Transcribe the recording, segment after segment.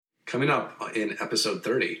Coming up in episode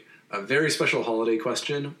 30, a very special holiday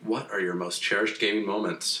question. What are your most cherished gaming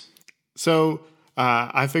moments? So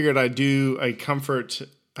I figured I'd do a comfort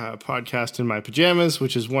podcast in my pajamas,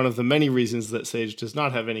 which is one of the many reasons that Sage does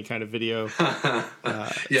not have any kind of video.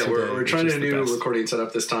 We're trying a new recording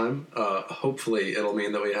setup this time. Hopefully it'll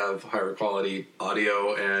mean that we have higher quality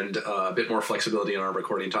audio and a bit more flexibility in our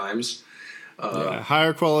recording times.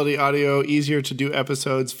 Higher quality audio, easier to do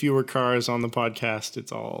episodes, fewer cars on the podcast.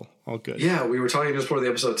 It's all good. Yeah, we were talking just before the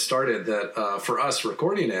episode started that for us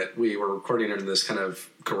recording it, we were recording it in this kind of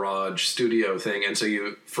garage studio thing, and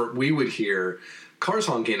so we would hear cars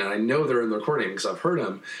honking, and I know they're in the recording because I've heard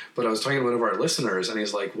them. But I was talking to one of our listeners, and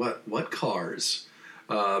he's like, "What cars?"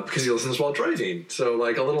 Because he listens while driving, so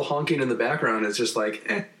like a little honking in the background is just like,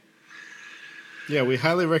 eh. Yeah, we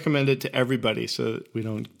highly recommend it to everybody, so that we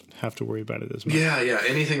don't have to worry about it as much. Yeah.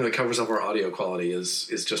 Anything that covers up our audio quality is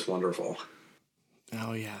just wonderful.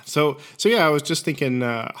 Oh yeah. So yeah, I was just thinking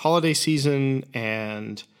holiday season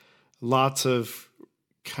and lots of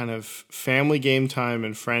kind of family game time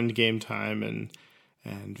and friend game time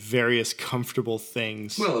and various comfortable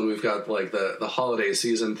things. Well, and we've got like the holiday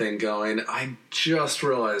season thing going. I just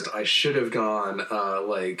realized I should have gone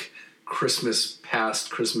like Christmas past,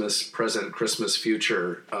 Christmas present, Christmas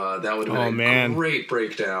future. That would have been a great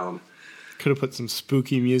breakdown. Could have put some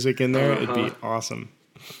spooky music in there. It'd be awesome.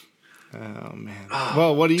 Oh man.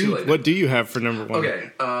 Well, what do you have for number one? Okay,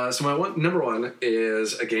 so my number one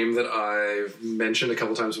is a game that I've mentioned a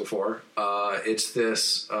couple times before. It's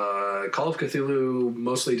this Call of Cthulhu,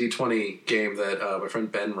 mostly D20 game that my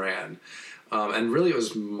friend Ben ran. And really it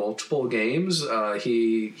was multiple games.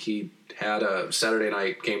 He had a Saturday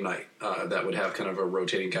night game night that would have kind of a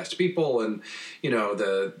rotating cast of people, and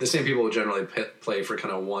the same people would generally play for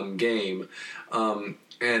kind of one game.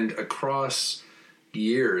 And across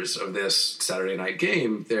years of this Saturday night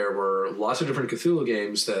game, there were lots of different Cthulhu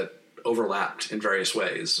games that overlapped in various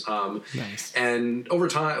ways. Nice. And over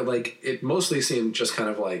time, like, it mostly seemed just kind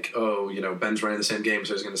of like, Ben's running the same game,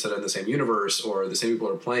 so he's going to set it in the same universe, or the same people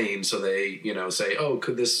are playing, so they, say, oh,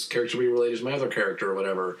 could this character be related to my other character or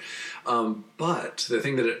whatever. But the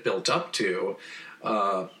thing that it built up to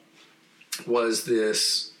was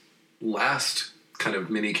this last kind of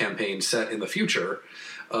mini campaign set in the future,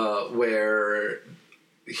 where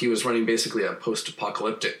he was running basically a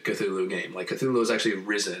post-apocalyptic Cthulhu game. Like, Cthulhu was actually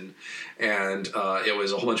risen, and it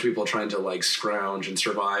was a whole bunch of people trying to, like, scrounge and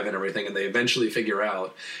survive and everything, and they eventually figure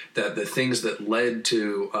out that the things that led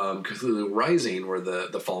to Cthulhu rising were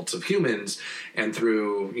the faults of humans, and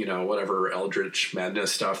through, whatever eldritch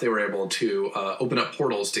madness stuff, they were able to open up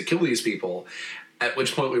portals to kill these people. At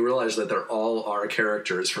which point we realized that they're all our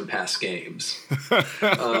characters from past games.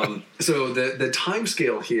 So the time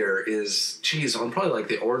scale here is, on probably like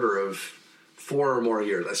the order of 4 or more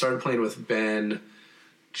years. I started playing with Ben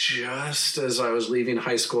just as I was leaving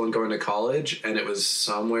high school and going to college, and it was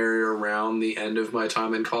somewhere around the end of my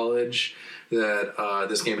time in college that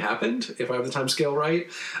this game happened, if I have the time scale right.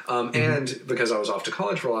 And because I was off to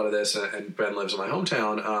college for a lot of this, and Ben lives in my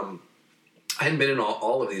hometown, I hadn't been in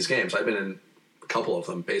all of these games. I'd been in couple of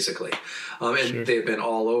them basically, and they've been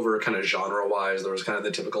all over kind of genre wise. There was kind of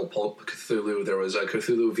the typical pulp Cthulhu. There was a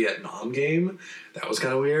Cthulhu Vietnam game that was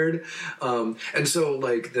kind of weird, and so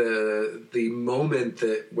like the moment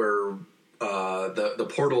that where the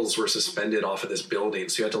portals were suspended off of this building,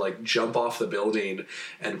 so you had to like jump off the building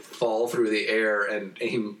and fall through the air and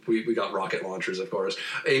aim. We got rocket launchers, of course.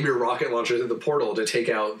 Aim your rocket launcher through the portal to take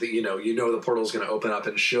out the the portal's going to open up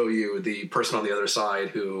and show you the person on the other side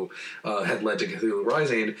who had led to Cthulhu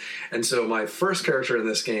Rising. And so my first character in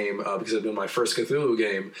this game, because it had been my first Cthulhu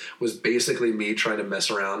game, was basically me trying to mess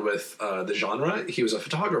around with the genre. He was a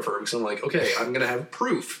photographer, so I'm like, okay, I'm going to have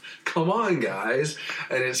proof. Come on, guys.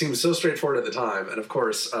 And it seemed so straightforward at the time, and of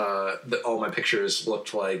course all my pictures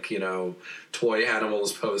looked like toy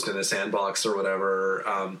animals posed in a sandbox or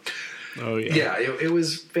whatever. It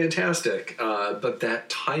was fantastic, but that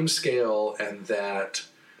time scale and that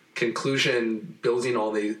conclusion building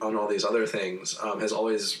on all these other things has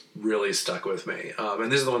always really stuck with me, and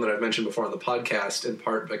this is the one that I've mentioned before on the podcast, in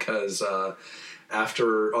part because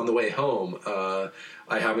after on the way home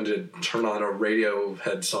I happened to turn on a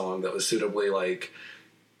Radiohead song that was suitably like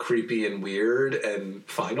creepy and weird and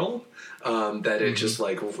final, that it just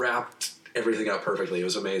like wrapped everything up perfectly. It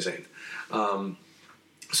was amazing.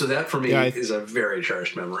 So that for me is a very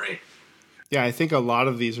cherished memory. Yeah, I think a lot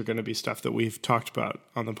of these are going to be stuff that we've talked about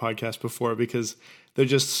on the podcast before because they're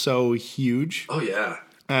just so huge. Oh yeah.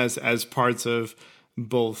 As parts of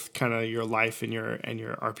both kind of your life and your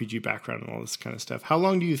RPG background and all this kind of stuff. How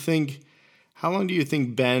long do you think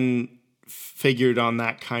Ben figured on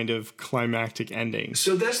that kind of climactic ending.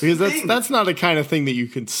 So that's because the thing. That's not a kind of thing that you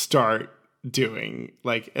could start doing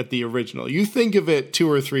like at the original. You think of it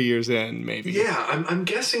 2 or 3 years in, maybe. Yeah, I'm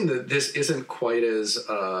guessing that this isn't quite as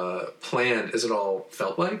planned as it all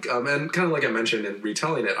felt like. And kind of like I mentioned in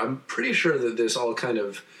retelling it, I'm pretty sure that this all kind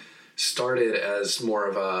of started as more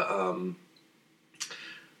of a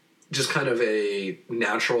just kind of a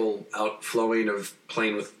natural outflowing of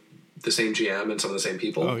playing with the same GM and some of the same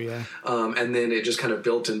people. Oh, yeah. And then it just kind of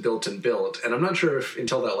built and built and built. And I'm not sure if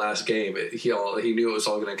until that last game he knew it was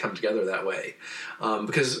all going to come together that way.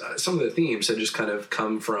 Because some of the themes had just kind of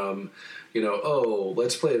come from,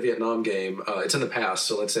 let's play a Vietnam game. It's in the past,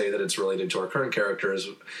 so let's say that it's related to our current characters.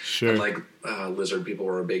 Sure. And like lizard people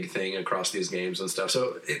were a big thing across these games and stuff.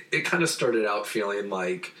 So it kind of started out feeling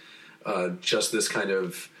like just this kind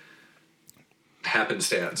of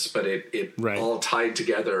happenstance, but it right. all tied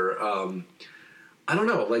together. I don't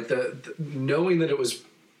know, like the knowing that it was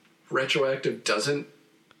retroactive doesn't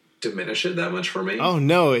diminish it that much for me. Oh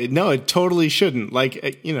no, it totally shouldn't.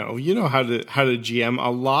 Like you know how to GM. A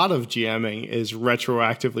lot of GMing is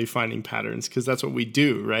retroactively finding patterns because that's what we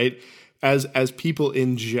do, right? As people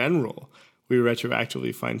in general, we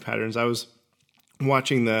retroactively find patterns. I was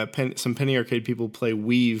watching some Penny Arcade people play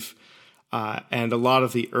Weave. And a lot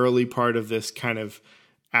of the early part of this kind of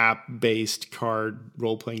app-based card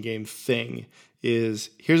role-playing game thing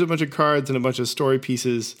is here's a bunch of cards and a bunch of story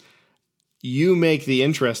pieces. You make the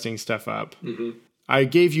interesting stuff up. Mm-hmm. I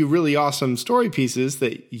gave you really awesome story pieces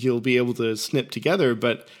that you'll be able to snip together,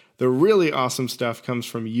 but the really awesome stuff comes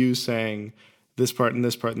from you saying this part and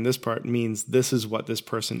this part and this part means this is what this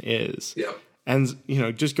person is. Yeah. And,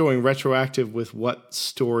 just going retroactive with what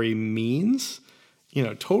story means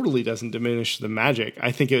totally doesn't diminish the magic.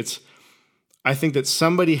 I think that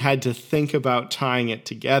somebody had to think about tying it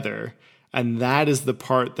together, and that is the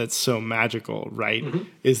part that's so magical, right? Mm-hmm.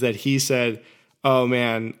 Is that he said, oh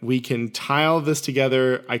man, we can tie all this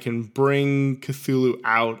together. I can bring Cthulhu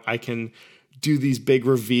out. I can do these big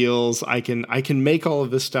reveals. I can make all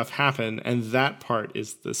of this stuff happen. And that part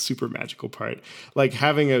is the super magical part. Like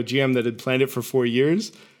having a GM that had planned it for 4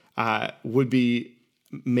 years would be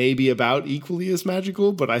maybe about equally as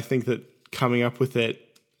magical, but I think that coming up with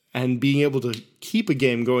it and being able to keep a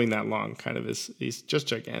game going that long kind of is just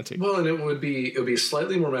gigantic. Well, and it would be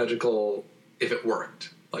slightly more magical if it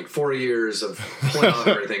worked. Like 4 years of pulling off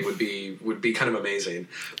everything would be kind of amazing.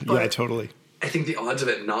 But yeah, totally. I think the odds of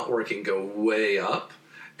it not working go way up.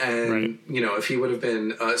 And right. If he would have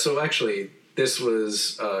been so actually this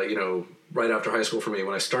was right after high school for me.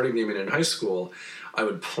 When I started gaming in high school, I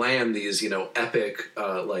would plan these, epic,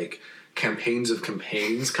 like campaigns of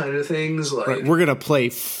campaigns kind of things. Like right. We're going to play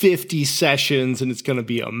 50 sessions and it's going to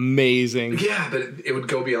be amazing. Yeah, but it would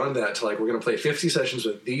go beyond that to like, we're going to play 50 sessions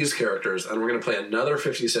with these characters and we're going to play another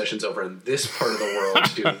 50 sessions over in this part of the world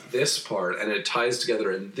to do this part. And it ties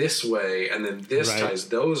together in this way. And then this right. ties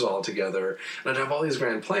those all together. And I'd have all these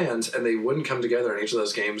grand plans and they wouldn't come together. And each of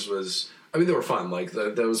those games was, they were fun. Like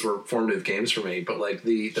those were formative games for me. But like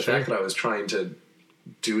the sure. fact that I was trying to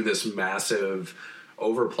do this massive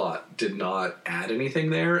overplot did not add anything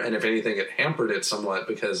there, and if anything it hampered it somewhat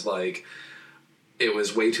because like it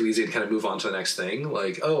was way too easy to kind of move on to the next thing.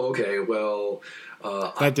 Like, oh okay, well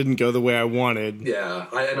that didn't go the way I wanted. Yeah,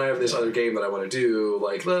 I have this other game that I want to do,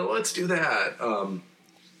 like let's do that.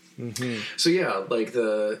 So yeah, like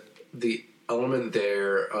the element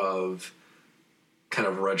there of kind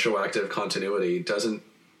of retroactive continuity doesn't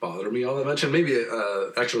bother me all that much, and maybe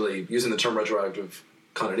actually using the term retroactive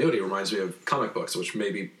continuity reminds me of comic books, which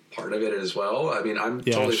may be part of it as well. I mean, I'm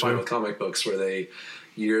totally fine with comic books where they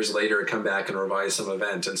years later come back and revise some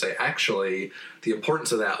event and say, actually, the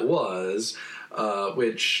importance of that was,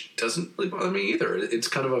 which doesn't really bother me either. It's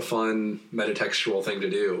kind of a fun metatextual thing to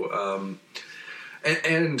do.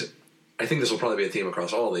 And I think this will probably be a theme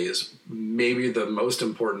across all these. Maybe the most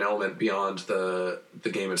important element beyond the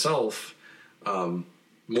game itself,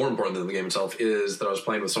 more important than the game itself, is that I was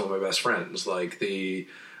playing with some of my best friends. Like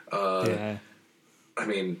I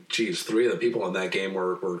mean, geez, 3 of the people in that game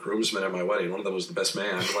were groomsmen at my wedding. One of them was the best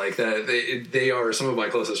man. Like that, they are some of my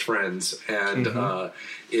closest friends, and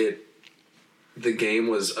the game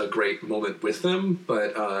was a great moment with them.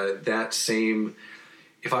 But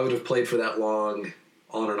if I would have played for that long,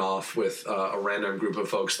 on and off with a random group of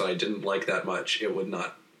folks that I didn't like that much, it would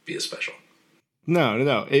not be as special.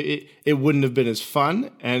 No. It wouldn't have been as fun,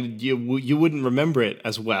 and you wouldn't remember it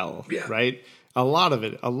as well, right? A lot of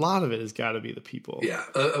it has got to be the people. Yeah,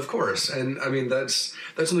 of course. And I mean, that's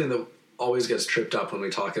something that always gets tripped up when we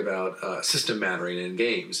talk about system mattering in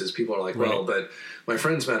games is people are like, well, but my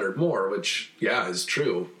friends mattered more, which, yeah, is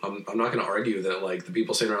true. I'm not going to argue that, like, the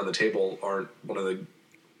people sitting around the table aren't one of the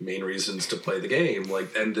main reasons to play the game.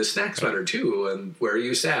 Like, and the snacks matter too, and where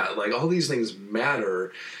you sat. Like, all these things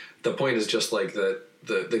matter. The point is just, like, that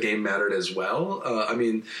the game mattered as well. I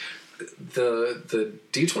mean, the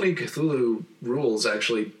D20 Cthulhu rules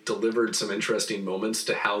actually delivered some interesting moments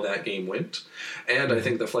to how that game went. And I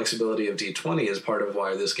think the flexibility of D20 is part of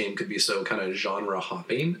why this game could be so kind of genre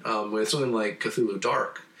hopping. With something like Cthulhu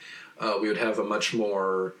Dark, we would have a much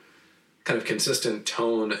more kind of consistent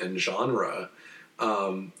tone and genre,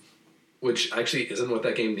 which actually isn't what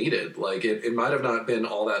that game needed. Like, it might have not been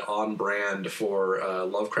all that on brand for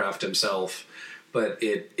Lovecraft himself, but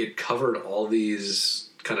it covered all these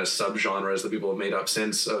kind of subgenres that people have made up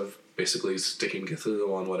since of basically sticking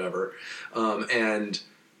Cthulhu on whatever. And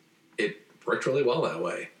it worked really well that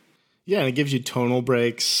way. Yeah, and it gives you tonal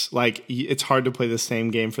breaks. Like, it's hard to play the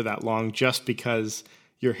same game for that long just because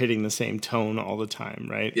you're hitting the same tone all the time,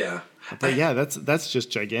 right? Yeah. But yeah, that's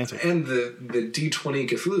just gigantic. And the D20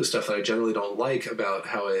 Cthulhu stuff that I generally don't like about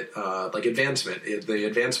how it, like advancement, the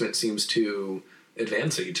advancement seems too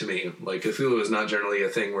advancing to me. Like, Cthulhu is not generally a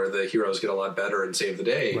thing where the heroes get a lot better and save the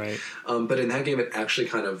day. Right. But in that game, it actually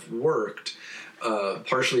kind of worked,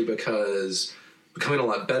 partially because becoming a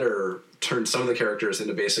lot better turned some of the characters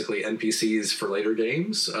into basically NPCs for later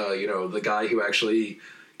games. The guy who actually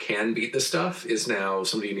can beat this stuff is now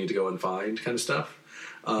somebody you need to go and find, kind of stuff.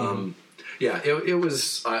 Yeah, it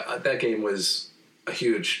was that game was a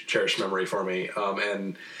huge cherished memory for me,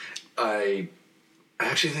 and I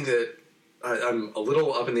actually think that I'm a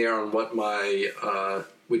little up in the air on what my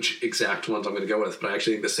which exact ones I'm going to go with, but I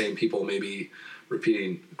actually think the same people may be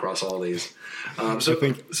repeating across all these. So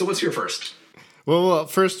what's your first? Well,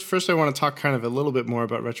 first I want to talk kind of a little bit more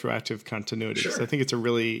about retroactive continuity. Sure. I think it's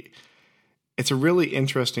a really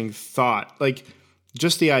interesting thought. Like,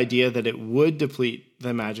 just the idea that it would deplete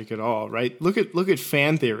the magic at all, right? Look at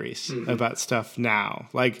fan theories about stuff now.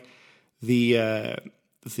 Like the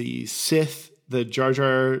Sith, the Jar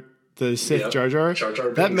Jar, the Sith Jar Jar. Jar Jar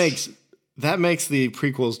Binks. That makes the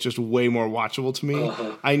prequels just way more watchable to me.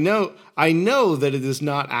 I know that it is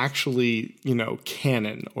not actually,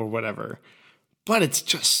 canon or whatever, but it's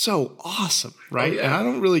just so awesome, right? And I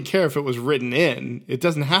don't really care if it was written in. It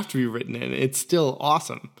doesn't have to be written in. It's still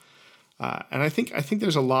awesome. And I think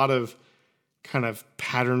there's a lot of kind of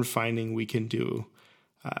pattern finding we can do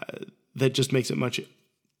that just makes it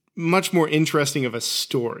much more interesting of a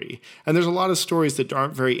story. And there's a lot of stories that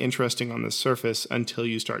aren't very interesting on the surface until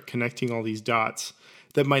you start connecting all these dots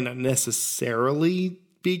that might not necessarily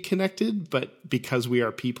be connected, but because we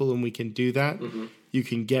are people and we can do that, you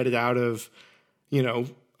can get it out of,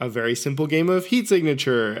 a very simple game of heat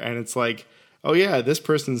signature. And it's like, oh yeah, this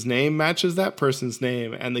person's name matches that person's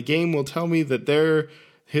name, and the game will tell me that they're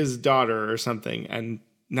his daughter or something. And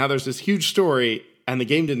now there's this huge story, and the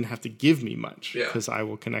game didn't have to give me much because I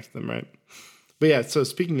will connect them, right? But yeah, so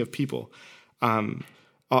speaking of people, my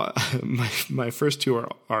first two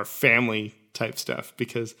are family type stuff,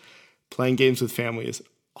 because playing games with family is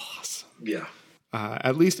awesome. Yeah.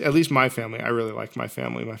 At least my family. I really like my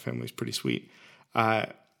family. My family's pretty sweet.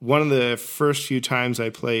 One of the first few times I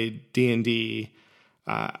played D&D,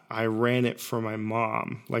 I ran it for my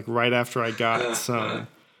mom. Like, right after I got some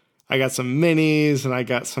minis, and I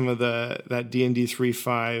got some of that D&D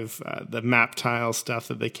 3.5, the map tile stuff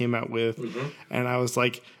that they came out with. And I was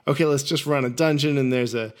like, okay, let's just run a dungeon. And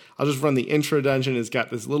I'll just run the intro dungeon. It's got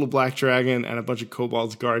this little black dragon and a bunch of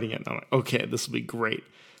kobolds guarding it. And I'm like, okay, this will be great.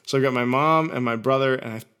 So I got my mom and my brother,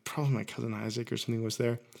 and probably my cousin Isaac or something was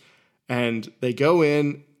there. And they go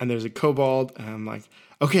in, and there's a kobold, and I'm like,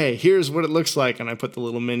 okay, here's what it looks like. And I put the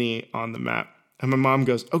little mini on the map. And my mom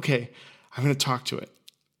goes, okay, I'm going to talk to it.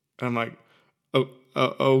 And I'm like, oh,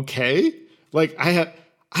 okay. Like, I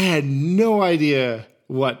had no idea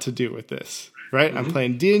what to do with this, right? I'm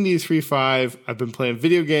playing D&D 3.5. I've been playing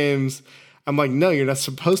video games. I'm like, no, you're not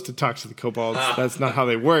supposed to talk to the kobolds. That's not how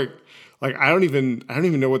they work. Like, I don't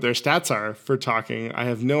even know what their stats are for talking. I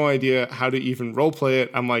have no idea how to even role play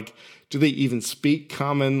it. I'm like, do they even speak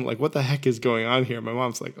common? Like, what the heck is going on here? My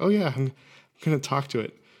mom's like, oh yeah, I'm going to talk to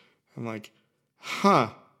it. I'm like, huh,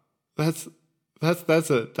 that's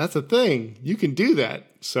a thing. You can do that.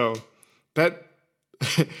 So that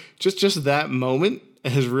just that moment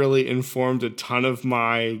has really informed a ton of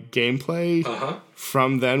my gameplay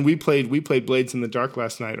from then. We played Blades in the Dark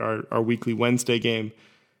last night, our weekly Wednesday game.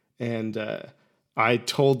 And I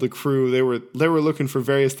told the crew, they were looking for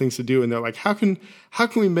various things to do, and they're like, how can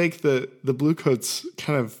we make the Blue Coats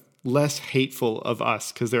kind of less hateful of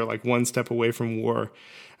us because they're like one step away from war.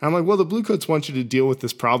 And I'm like, well, the Bluecoats want you to deal with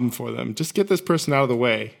this problem for them. Just get this person out of the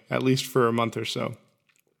way, at least for a month or so.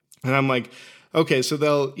 And I'm like, okay, so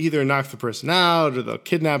they'll either knock the person out or they'll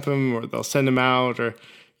kidnap him or they'll send him out or,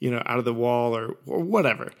 out of the wall or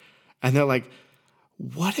whatever. And they're like,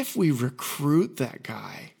 what if we recruit that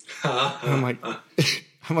guy? And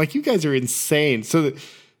I'm like, you guys are insane. So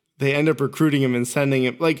they end up recruiting him and sending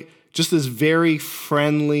him like just this very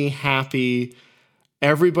friendly, happy,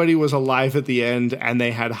 everybody was alive at the end and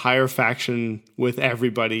they had higher faction with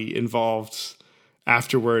everybody involved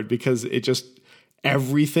afterward because it just,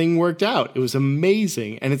 everything worked out. It was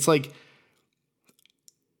amazing. And it's like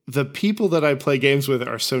the people that I play games with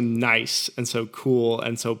are so nice and so cool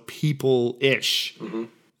and so people-ish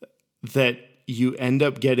that you end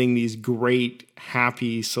up getting these great,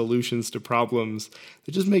 happy solutions to problems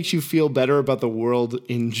that just makes you feel better about the world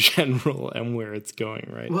in general and where it's going,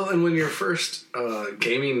 right? Well, and when your first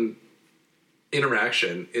gaming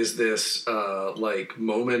interaction is this like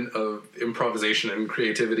moment of improvisation and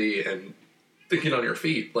creativity and thinking on your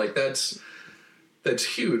feet, like that's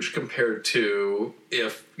huge compared to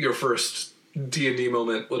if your first D&D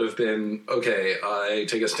moment would have been, okay, I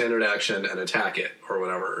take a standard action and attack it or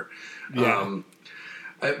whatever. Yeah.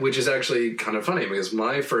 Which is actually kind of funny because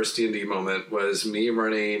my first D&D moment was me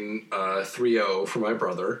running 3.0 for my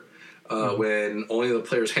brother when only the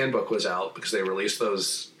player's handbook was out because they released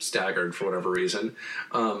those staggered for whatever reason.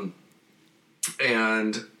 And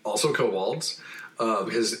also kobolds.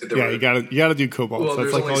 Because you gotta do kobolds. Well,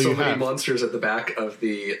 that's there's like only all so you many have. monsters at the back of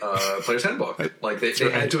the player's handbook. Like they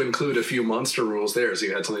had to include a few monster rules there, so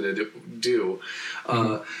you had something to do.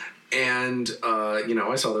 And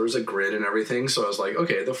I saw there was a grid and everything, so I was like,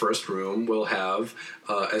 okay, the first room will have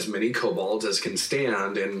as many kobolds as can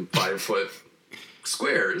stand in 5-foot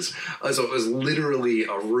squares. So it was literally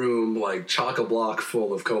a room like chock-a-block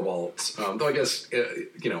full of kobolds. Though I guess,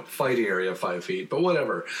 fighting area 5 feet, but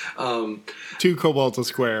whatever. 2 kobolds a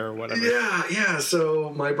square or whatever. Yeah.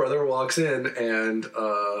 So my brother walks in and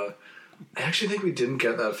I actually think we didn't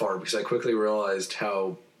get that far because I quickly realized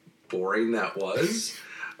how boring that was.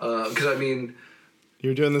 Because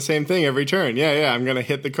you're doing the same thing every turn. Yeah. I'm going to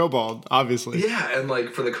hit the kobold, obviously. Yeah, and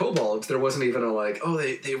like for the kobolds, there wasn't even a like, oh,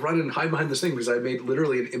 they run and hide behind this thing because I made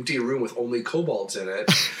literally an empty room with only kobolds in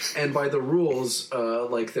it. And by the rules,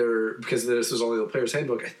 because this was only the player's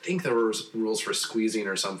handbook, I think there were rules for squeezing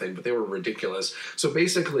or something, but they were ridiculous. So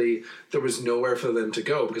basically, there was nowhere for them to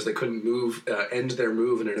go because they couldn't end their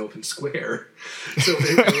move in an open square. So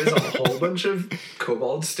it was a whole bunch of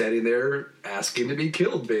kobolds standing there asking to be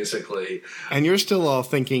killed, basically. And you're still all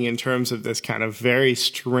thinking in terms of this kind of very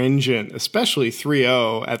stringent, especially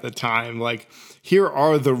 3.0 at the time, like here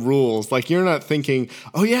are the rules. Like you're not thinking,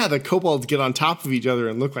 oh yeah, the kobolds get on top of each other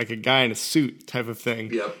and look like a guy in a suit type of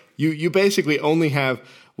thing. Yep. You basically only have,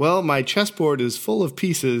 well, my chessboard is full of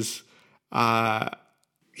pieces. Yeah,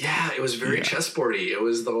 it was very chessboardy. It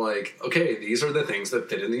was the like, okay, these are the things that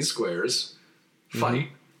fit in these squares. Fight.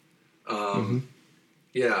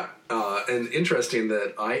 Yeah, and interesting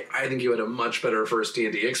that I think you had a much better first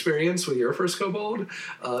D&D experience with your first kobold,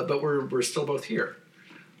 but we're still both here.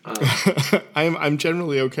 I'm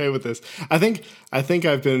generally okay with this. I think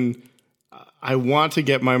I want to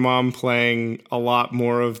get my mom playing a lot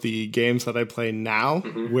more of the games that I play now,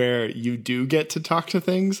 where you do get to talk to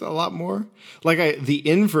things a lot more. Like the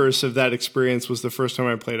inverse of that experience was the first time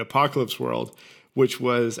I played Apocalypse World, which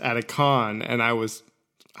was at a con, and I was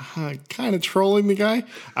kind of trolling the guy.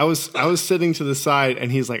 I was sitting to the side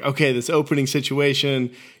and he's like, okay, this opening situation,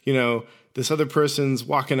 this other person's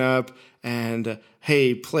walking up and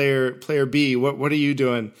hey, player B, what are you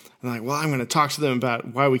doing? And I'm like, well, I'm going to talk to them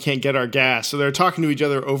about why we can't get our gas. So they're talking to each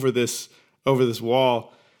other over this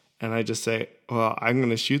wall. And I just say, well, I'm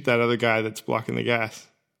going to shoot that other guy that's blocking the gas.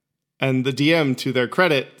 And the DM, to their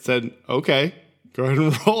credit, said, okay, go ahead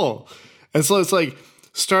and roll. And so it's like,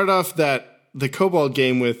 start off the kobold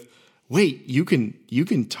game with, wait, you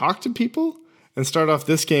can talk to people? And start off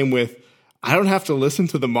this game with, I don't have to listen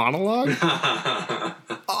to the monologue?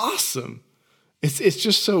 Awesome. It's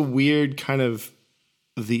just so weird, kind of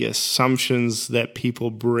the assumptions that people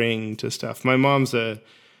bring to stuff. My mom's a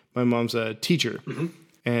teacher.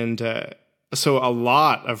 And so a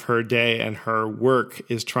lot of her day and her work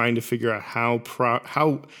is trying to figure out how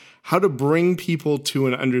to bring people to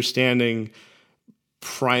an understanding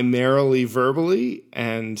primarily verbally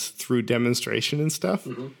and through demonstration and stuff.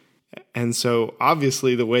 And so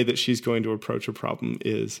obviously the way that she's going to approach a problem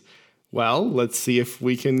is, well, let's see if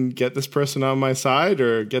we can get this person on my side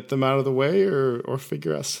or get them out of the way or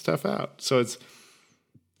figure out stuff out. So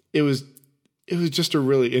it was it was just a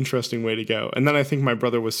really interesting way to go. And then I think my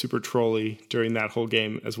brother was super trolly during that whole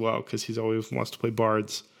game as well, because he's always wants to play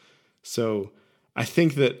bards. So I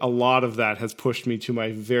think that a lot of that has pushed me to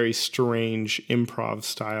my very strange improv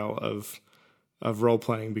style of role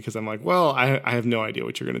playing, because I'm like, well, I have no idea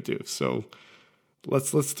what you're going to do. So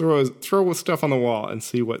let's throw stuff on the wall and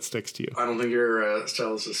see what sticks to you. I don't think your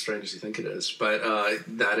style is as strange as you think it is, but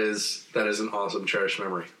that is an awesome, cherished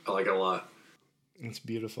memory. I like it a lot. It's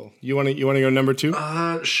beautiful. You want to go number 2?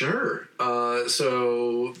 Sure.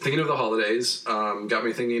 So thinking of the holidays got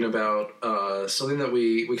me thinking about something that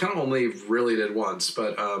we kind of only really did once,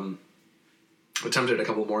 but attempted a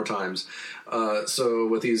couple more times. So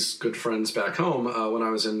with these good friends back home, when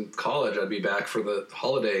I was in college, I'd be back for the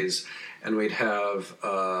holidays, and we'd have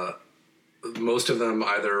most of them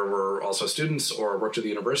either were also students or worked at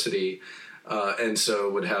the university, and so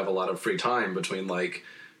would have a lot of free time between like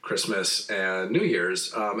Christmas and New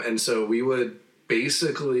Year's. And so we would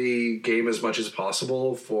basically game as much as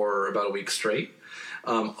possible for about a week straight.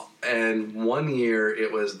 And one year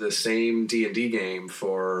it was the same D&D game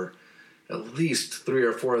for at least 3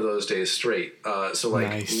 or 4 of those days straight. So like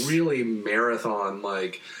nice. Really marathon,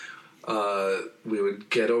 like we would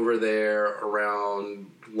get over there around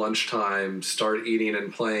lunchtime, start eating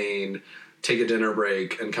and playing, take a dinner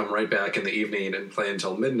break, and come right back in the evening and play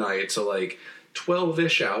until midnight. So like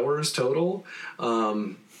 12-ish hours total,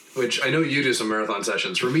 which I know you do some marathon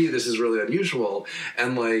sessions. For me, this is really unusual.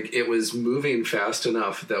 And like, it was moving fast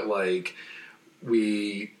enough that like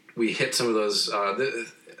we hit some of those,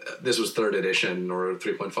 this was 3rd edition or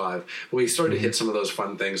 3.5. We started to hit some of those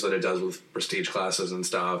fun things that it does with prestige classes and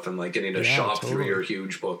stuff, and like getting to shop through your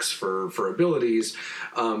huge books for abilities.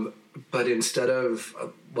 But instead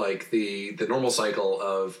of like the normal cycle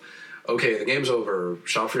of, okay, the game's over,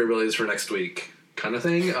 shop for your abilities for next week kind of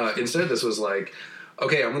thing. Instead, this was like,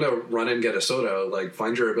 okay, I'm going to run and get a soda, like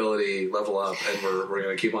find your ability, level up, and we're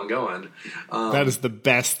going to keep on going. That is the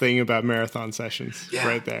best thing about marathon sessions,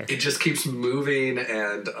 right there. It just keeps moving,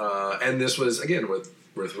 and this was, again, with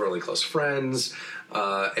really close friends,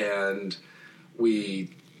 and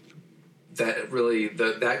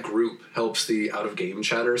that group helps the out of game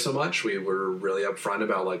chatter so much. We were really upfront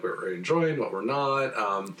about like what we're enjoying, what we're not.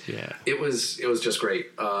 It was just great,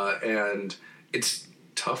 and it's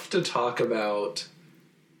tough to talk about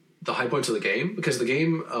the high points of the game, because the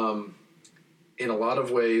game in a lot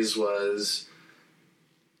of ways was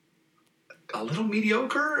a little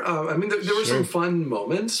mediocre. I mean, there were some fun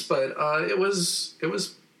moments, but it was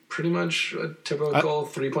pretty much a typical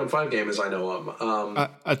 3.5 game as I know them.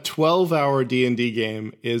 A 12-hour D&D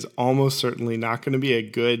game is almost certainly not going to be a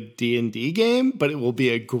good D&D game, but it will be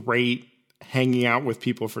a great hanging out with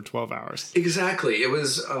people for 12 hours. Exactly. It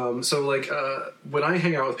was, so like, when I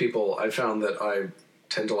hang out with people, I found that I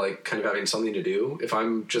tend to like kind of having something to do. If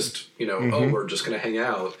I'm just, oh, we're just going to hang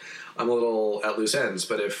out, I'm a little at loose ends.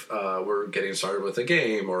 But if we're getting started with a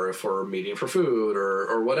game, or if we're meeting for food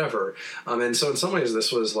or whatever. And so in some ways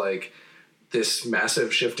this was like this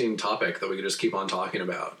massive shifting topic that we could just keep on talking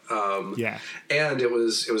about. And it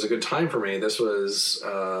was a good time for me. This was,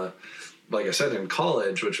 like I said, in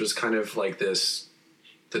college, which was kind of like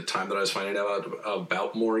the time that I was finding out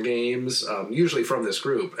about more games, usually from this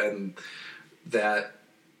group. And that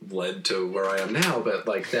led to where I am now. But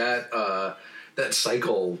like that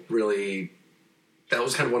cycle really, that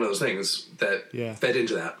was kind of one of those things that fed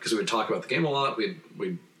into that, because we would talk about the game a lot.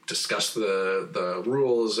 We'd discuss the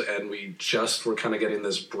rules, and we just were kind of getting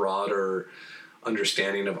this broader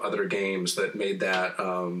understanding of other games that made that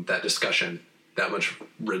that discussion that much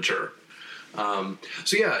richer.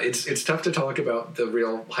 So yeah, it's tough to talk about the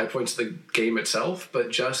real high points of the game itself, but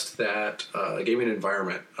just that gaming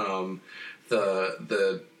environment,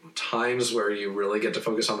 the times where you really get to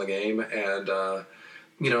focus on the game. And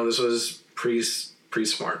this was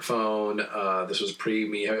pre-smartphone. This was pre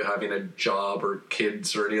me having a job or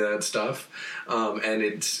kids or any of that stuff. And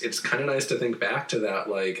it's kind of nice to think back to that.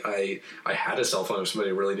 Like I had a cell phone if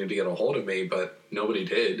somebody really needed to get a hold of me, but nobody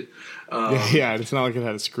did. It's not like it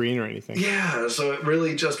had a screen or anything. Yeah. So it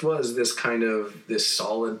really just was this kind of this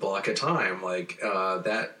solid block of time. Like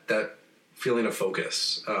that feeling of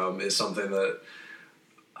focus is something that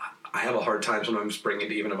I have a hard time sometimes bringing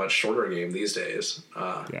to even a much shorter game these days.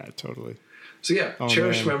 Yeah, totally. So yeah,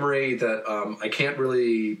 cherished memory that I can't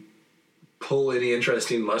really pull any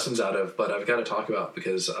interesting lessons out of, but I've got to talk about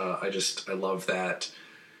because I love that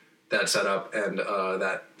setup and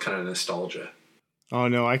that kind of nostalgia. Oh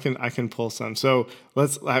no, I can pull some. So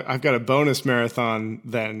I've got a bonus marathon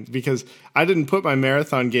then, because I didn't put my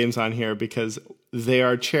marathon games on here because they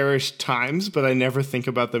are cherished times, but I never think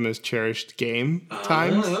about them as cherished game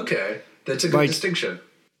times. Okay. That's a good distinction.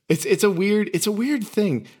 It's a weird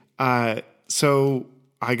thing. So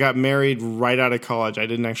I got married right out of college. I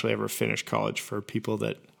didn't actually ever finish college, for people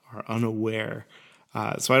that are unaware.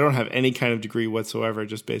 So I don't have any kind of degree whatsoever,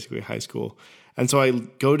 just basically high school. And so I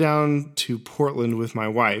go down to Portland with my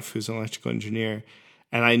wife, who's an electrical engineer,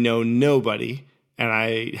 and I know nobody, and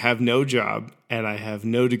I have no job, and I have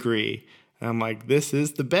no degree. And I'm like, this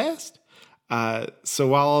is the best. So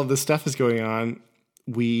while all this stuff is going on,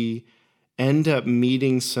 we end up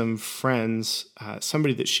meeting some friends,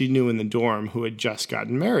 somebody that she knew in the dorm who had just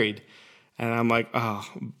gotten married. And I'm like, oh,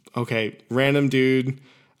 okay, random dude,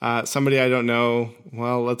 somebody I don't know.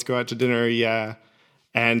 Well, let's go out to dinner. Yeah.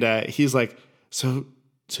 And he's like, so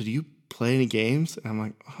do you play any games? And I'm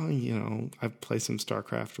like, oh, I play some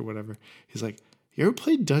StarCraft or whatever. He's like, you ever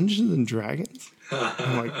played Dungeons and Dragons?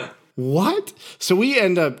 I'm like, what? So we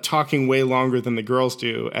end up talking way longer than the girls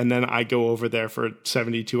do. And then I go over there for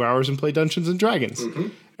 72 hours and play Dungeons and Dragons. Mm-hmm.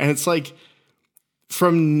 And it's like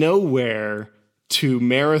from nowhere to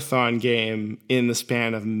marathon game in the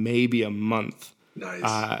span of maybe a month.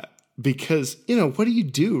 Nice. Because, what do you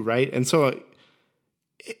do, right? And so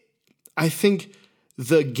I think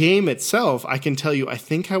the game itself, I can tell you, I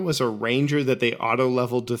think I was a ranger that they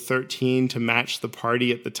auto-leveled to 13 to match the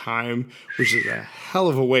party at the time, which is a hell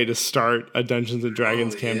of a way to start a Dungeons &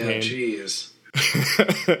 Dragons campaign. Yeah, jeez.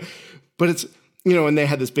 But it's, and they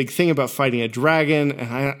had this big thing about fighting a dragon,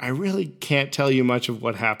 and I really can't tell you much of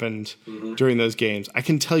what happened during those games. I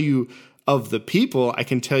can tell you of the people. I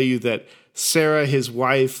can tell you that Sarah, his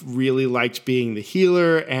wife, really liked being the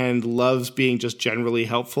healer and loves being just generally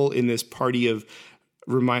helpful in this party of,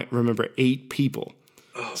 remember, 8 people.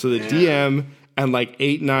 Oh, so the DM and like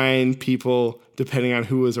 8, 9 people, depending on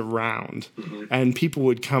who was around. Mm-hmm. And people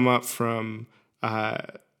would come up from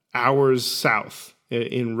hours south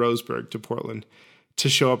in Roseburg to Portland to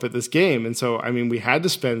show up at this game. And so, we had to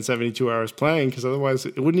spend 72 hours playing because otherwise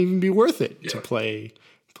it wouldn't even be worth it to play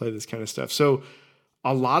this kind of stuff. So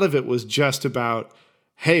a lot of it was just about,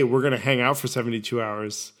 hey, we're going to hang out for 72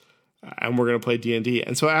 hours and we're going to play D&D.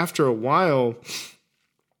 And so after a while,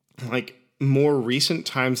 like more recent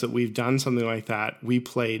times that we've done something like that, we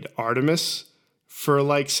played Artemis for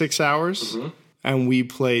like 6 hours and we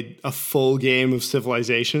played a full game of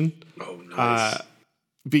Civilization. Oh, nice.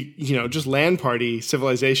 Just LAN party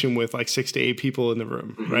Civilization with like 6 to 8 people in the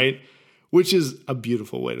room, right? Which is a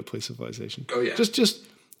beautiful way to play Civilization. Oh, yeah. Just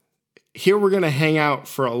here we're going to hang out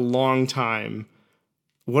for a long time.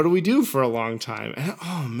 What do we do for a long time? And,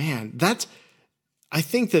 oh, man, I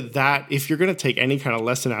think that if you're going to take any kind of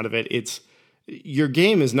lesson out of it, it's your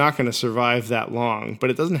game is not going to survive that long, but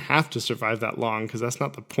it doesn't have to survive that long because that's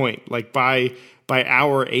not the point. Like by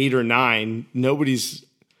hour 8 or 9, nobody's,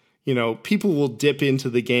 people will dip into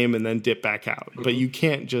the game and then dip back out, but you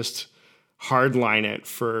can't just hardline it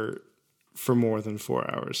for more than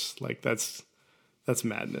 4 hours. Like that's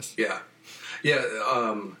madness. Yeah. Yeah.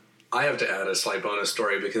 I have to add a slight bonus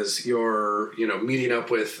story because you're, meeting up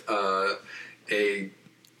with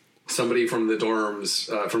somebody from the dorms,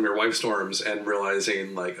 from your wife's dorms, and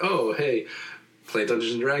realizing like, oh, hey, play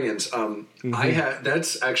Dungeons and Dragons.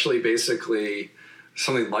 That's actually basically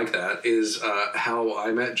something like that is how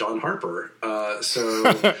I met John Harper.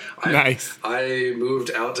 Nice. I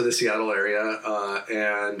moved out to the Seattle area,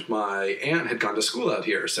 and my aunt had gone to school out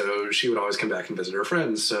here, so she would always come back and visit her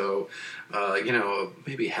friends. So,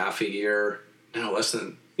 maybe half a year,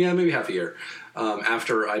 maybe half a year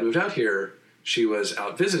after I moved out here, she was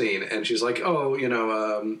out visiting, and she's like, oh,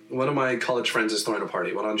 one of my college friends is throwing a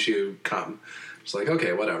party. Why don't you come? It's like,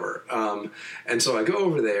 okay, whatever. And so I go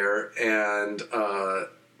over there, and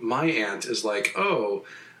my aunt is like, oh,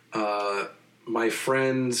 my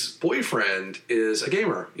friend's boyfriend is a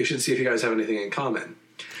gamer. You should see if you guys have anything in common.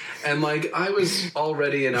 And like, I was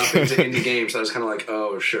already enough into indie games, so I was kind of like,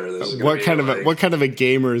 oh, sure. This is what kind of a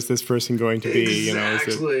gamer is this person going to be?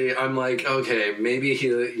 Exactly. I'm like, okay, maybe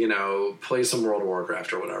he, plays some World of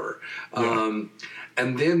Warcraft or whatever. Yeah.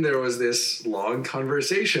 And then there was this long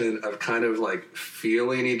conversation of kind of like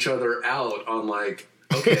feeling each other out on like,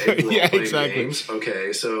 okay, role-playing games.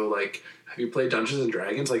 Okay, so like, have you played Dungeons and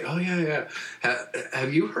Dragons? Like, oh yeah.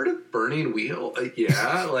 Have you heard of Burning Wheel?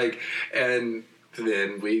 Yeah, like, and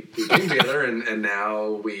then we came together, and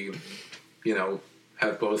now we,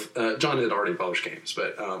 have both. John had already published games,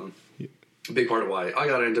 but a big part of why I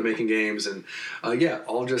got into making games, and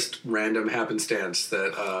all just random happenstance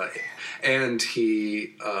that. And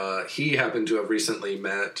he happened to have recently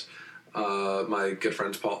met my good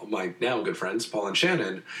friends, my now good friends, Paul and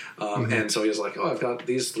Shannon. And so he was like, "Oh, I've got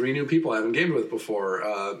these 3 new people I haven't gamed with before.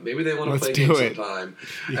 Maybe they want to play a game sometime."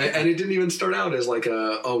 Yeah. And it didn't even start out as like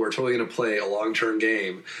we're totally going to play a long-term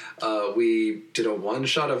game. We did a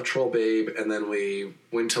one-shot of Troll Babe, and then we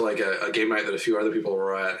went to like a game night that a few other people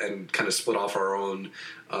were at, and kind of split off our own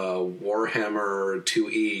Warhammer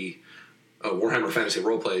 2E, Warhammer Fantasy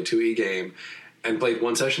Roleplay 2E game, and played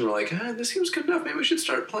one session. We're like, this seems good enough. Maybe we should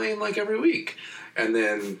start playing like every week. And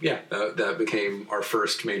then, that became our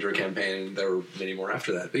first major campaign. And there were many more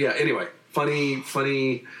after that. But yeah, anyway,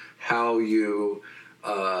 funny how you,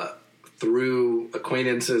 through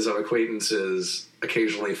acquaintances of acquaintances,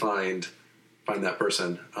 occasionally find that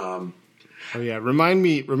person. Oh yeah, remind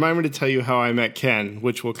me to tell you how I met Ken,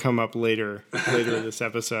 which will come up later in this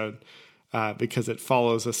episode, because it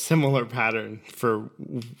follows a similar pattern for.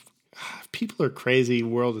 People are crazy.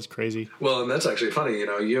 World is crazy. Well, and that's actually funny. You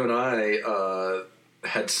know, you and I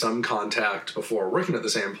had some contact before working at the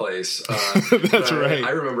same place. That's right.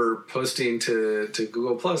 I remember posting to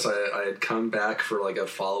Google Plus. I had come back for like a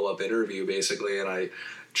follow-up interview, basically, and I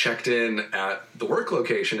checked in at the work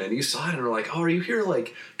location, and you saw it and were like, "Oh, are you here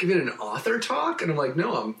like giving an author talk?" And I'm like,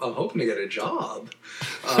 "No, I'm hoping to get a job."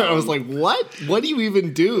 I was like, "What? What do you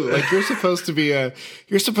even do? Like, you're supposed to be an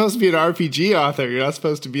RPG author. You're not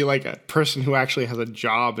supposed to be like a person who actually has a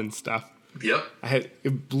job and stuff." Yep.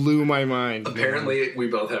 It blew my mind. Apparently, we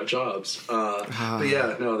both have jobs. But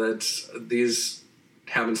yeah, no, these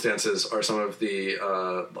happenstances are some of the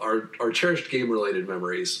our cherished game-related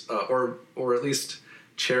memories, or at least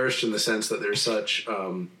cherished in the sense that they're such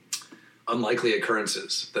unlikely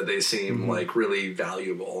occurrences that they seem like really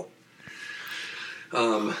valuable.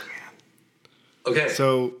 Okay.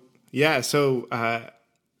 So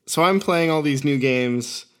I'm playing all these new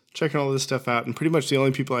games, checking all this stuff out, and pretty much the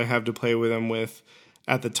only people I have to play with them with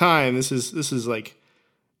at the time, this is like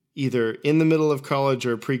either in the middle of college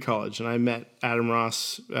or pre-college, and I met Adam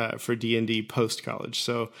Ross for D&D post-college.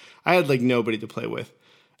 So I had like nobody to play with.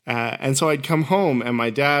 And so I'd come home, and my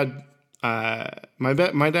dad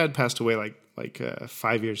passed away like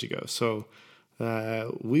 5 years ago. So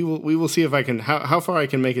we will see if I can how far I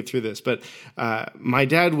can make it through this. But my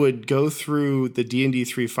dad would go through the D&D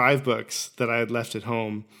 3.5 books that I had left at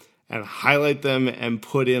home and highlight them and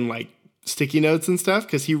put in like sticky notes and stuff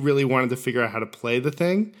because he really wanted to figure out how to play the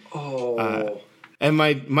thing. Oh. And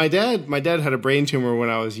my dad had a brain tumor when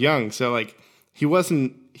I was young, so like he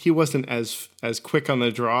wasn't as quick on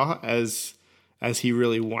the draw as he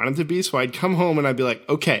really wanted to be. So I'd come home and I'd be like,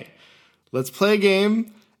 okay, let's play a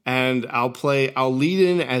game, and I'll lead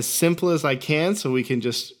in as simple as I can so we can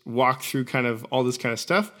just walk through kind of all this kind of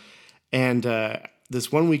stuff. And this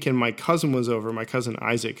one weekend, my cousin was over, my cousin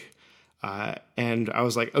Isaac, and I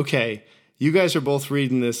was like, okay, you guys are both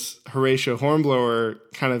reading this Horatio Hornblower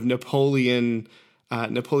kind of Napoleonic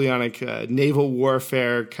naval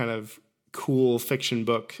warfare kind of cool fiction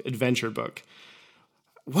book, adventure book.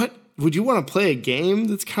 What would you want to play a game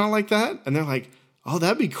that's kind of like that? And they're like, "Oh,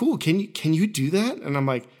 that'd be cool. Can you do that?" And I'm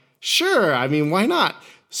like, "Sure. I mean, why not?"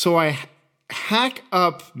 So I hack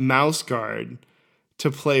up Mouse Guard to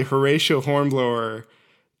play Horatio Hornblower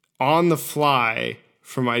on the fly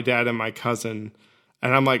for my dad and my cousin.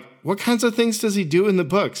 And I'm like, "What kinds of things does he do in the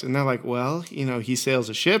books?" And they're like, "Well, he sails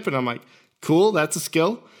a ship." And I'm like, "Cool, that's a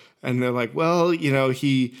skill." And they're like, "Well,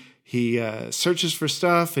 he searches for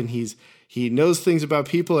stuff, and he knows things about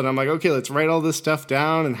people." And I'm like, "Okay, let's write all this stuff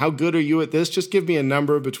down. And how good are you at this? Just give me a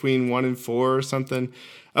number between 1 and 4 or something."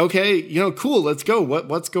 "Okay, cool. Let's go.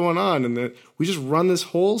 What's going on?" And we just run this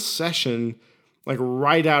whole session like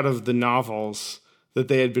right out of the novels that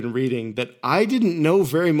they had been reading that I didn't know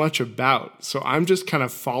very much about. So I'm just kind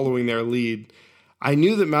of following their lead. I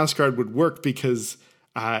knew that Mouse Guard would work because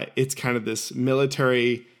it's kind of this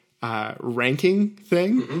military ranking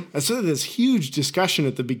thing. Mm-hmm. And so there's this huge discussion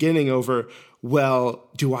at the beginning over, well,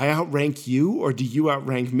 do I outrank you or do you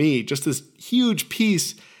outrank me? Just this huge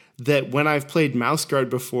piece that when I've played Mouse Guard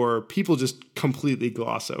before, people just completely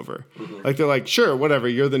gloss over. Mm-hmm. Like they're like, "Sure, whatever,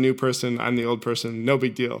 you're the new person, I'm the old person, no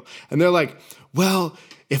big deal." And they're like, "Well,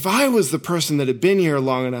 if I was the person that had been here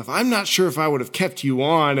long enough, I'm not sure if I would have kept you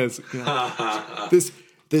on." As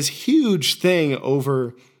this huge thing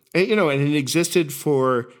over, and it existed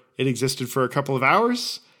for a couple of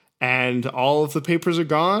hours, and all of the papers are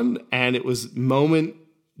gone, and it was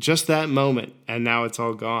just that moment, and now it's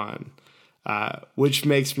all gone, which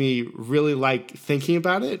makes me really like thinking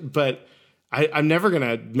about it, but I'm never going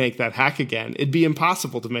to make that hack again. It'd be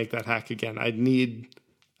impossible to make that hack again. I'd need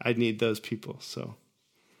those people, so.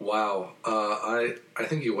 Wow. I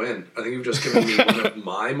think you win. I think you've just given me one of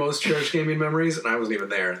my most cherished gaming memories, and I wasn't even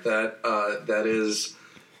there. That is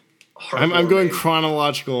I'm going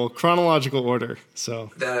heartwarming. chronological order. So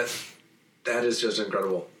That is just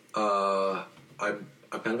incredible.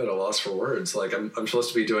 I'm kind of at a loss for words. Like I'm supposed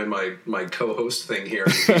to be doing my co-host thing here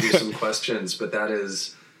and give you some questions, but that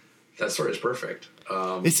story is perfect.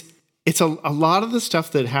 It's a lot of the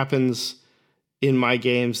stuff that happens in my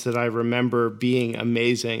games that I remember being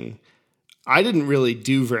amazing. I didn't really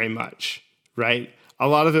do very much, right? A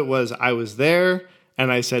lot of it was I was there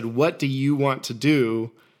and I said, "What do you want to do?"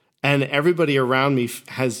 And everybody around me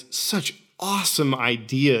has such awesome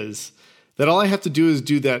ideas that all I have to do is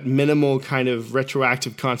do that minimal kind of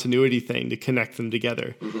retroactive continuity thing to connect them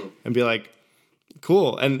together and be like,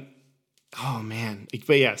 cool. And oh man,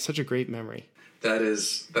 but yeah, such a great memory. That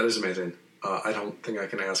is amazing. I don't think I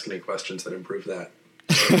can ask any questions that improve that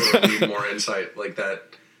or need more insight like that.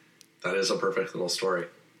 That is a perfect little story.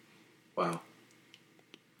 Wow.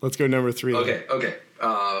 Let's go number 3. Okay.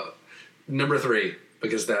 Number 3,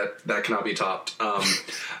 because that cannot be topped.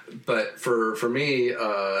 But for me,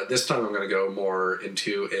 this time I'm going to go more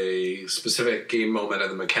into a specific game moment and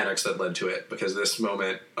the mechanics that led to it, because this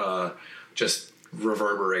moment just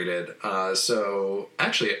reverberated. So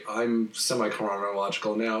actually, I'm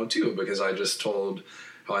semi-chronological now too, because I just told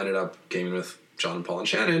how I ended up gaming with John and Paul and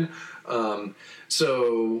Shannon.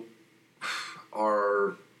 So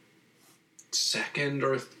our second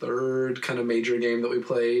or third kind of major game that we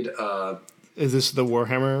played. Is this the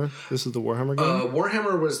Warhammer? This is the Warhammer game?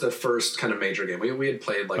 Warhammer was the first kind of major game. We had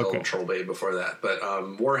played like a little Troll Bay before that, but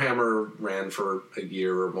Warhammer ran for a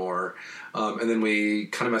year or more, and then we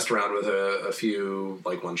kind of messed around with a few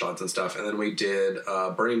like one shots and stuff, and then we did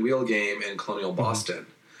a Burning Wheel game in Colonial Boston.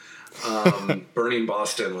 Burning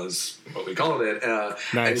Boston was what we called it. Nice.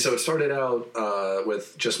 And so it started out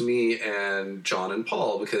with just me and John and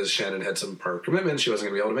Paul, because Shannon had some prior commitments. She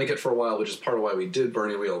wasn't going to be able to make it for a while, which is part of why we did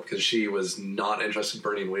Burning Wheel, because she was not interested in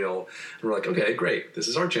Burning Wheel. And we're like, okay, great. This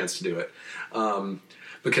is our chance to do it.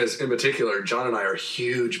 Because in particular, John and I are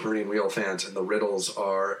huge Burning Wheel fans, and the riddles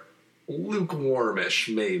are lukewarmish,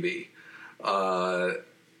 maybe.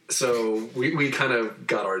 So we kind of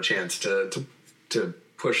got our chance to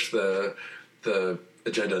push the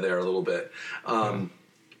agenda there a little bit.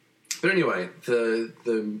 But anyway,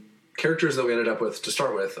 the characters that we ended up with to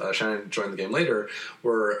start with, Shannon joined the game later,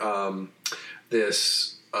 were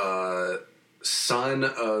this son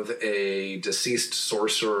of a deceased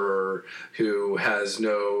sorcerer who has he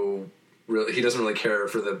doesn't really care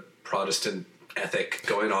for the Protestant ethic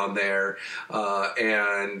going on there,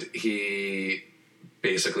 and he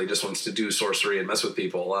basically just wants to do sorcery and mess with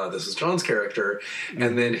people. This is John's character.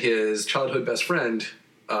 And then his childhood best friend,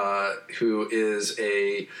 who is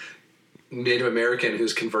a Native American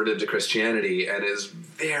who's converted to Christianity and is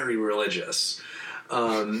very religious.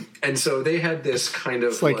 And so they had this kind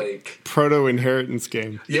of like proto-inheritance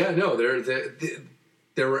game. Yeah, no,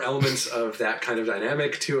 there were elements of that kind of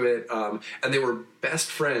dynamic to it. And they were best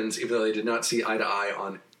friends, even though they did not see eye to eye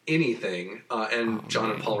on anything, and John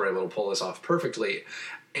and Paul were able to pull this off perfectly.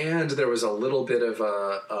 And there was a little bit of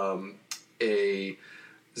a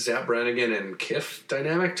Zap Brannigan and Kiff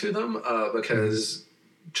dynamic to them, because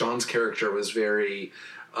John's character was very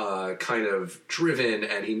kind of driven,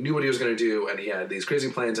 and he knew what he was going to do, and he had these crazy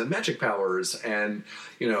plans and magic powers, and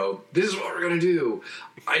this is what we're going to do.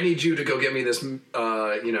 I need you to go get me this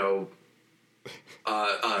Yeti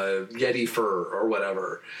fur or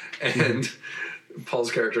whatever. And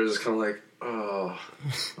Paul's character is kind of like, oh,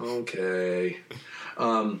 okay.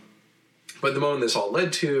 But the moment this all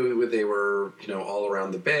led to, they were, all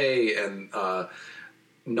around the bay, and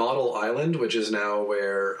Naughtle Island, which is now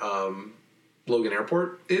where Logan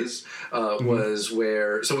Airport is, was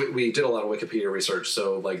where. So we did a lot of Wikipedia research.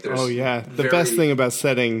 So like, there's the best thing about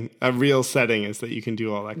setting a real setting is that you can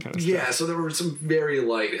do all that kind of stuff. Yeah, so there were some very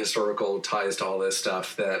light historical ties to all this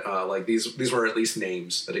stuff that like these were at least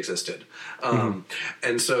names that existed.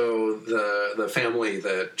 And so the family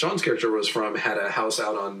that John's character was from had a house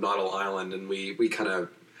out on Naughtle Island, and we kind of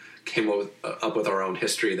came up with our own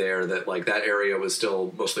history there, that like that area was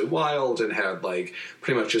still mostly wild and had like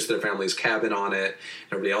pretty much just their family's cabin on it.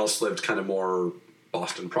 Everybody else lived kind of more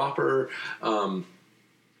Boston proper,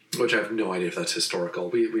 which I have no idea if that's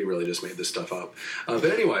historical. We really just made this stuff up. But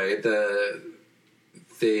anyway,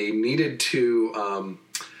 they needed to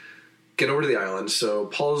get over to the island. So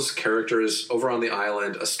Paul's character is over on the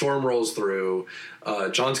island. A storm rolls through.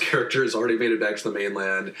 John's character has already made it back to the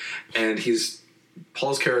mainland, and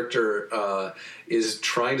Paul's character is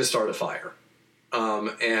trying to start a fire,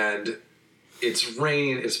 and it's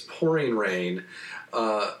pouring rain,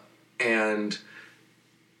 And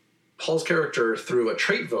Paul's character, through a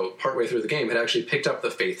trait vote partway through the game, had actually picked up the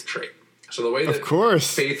faith trait. So the way that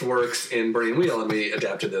faith works in Burning Wheel, and we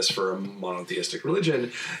adapted this for a monotheistic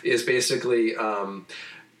religion, is basically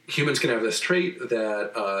humans can have this trait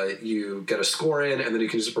that you get a score in, and then you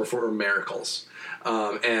can just perform miracles.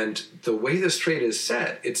 And the way this trait is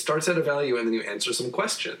set, it starts at a value, and then you answer some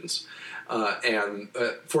questions and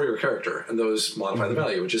for your character, and those modify the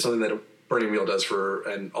value, which is something that Burning Wheel does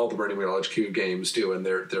and all the Burning Wheel HQ games do, and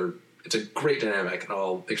it's a great dynamic, and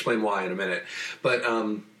I'll explain why in a minute. But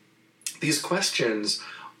these questions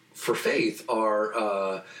for faith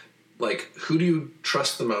are like, who do you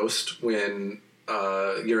trust the most when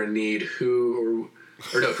you're in need? Who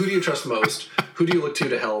do you trust the most? Who do you look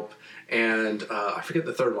to help? And I forget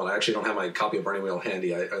the third one. I actually don't have my copy of Burning Wheel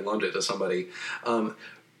handy. I loaned it to somebody.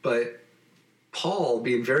 But Paul,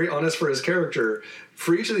 being very honest for his character,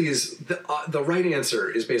 for each of these, the right answer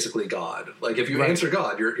is basically God. Like, if you answer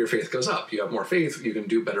God, your faith goes up. You have more faith. You can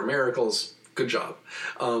do better miracles. Good job.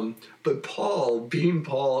 But Paul, being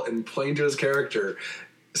Paul and playing to his character,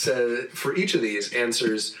 said for each of these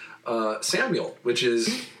answers Samuel, which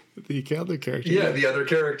is the other character. Yeah, the other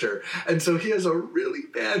character. And so he has a really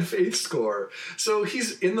bad faith score. So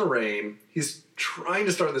he's in the rain. He's trying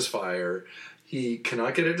to start this fire. He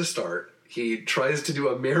cannot get it to start. He tries to do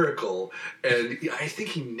a miracle, and I think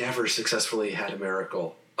he never successfully had a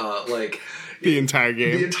miracle. The entire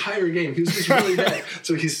game. The entire game. He was just really bad.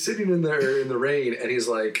 So he's sitting in there in the rain, and he's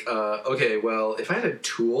like, okay, well, if I had a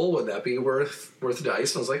tool, would that be worth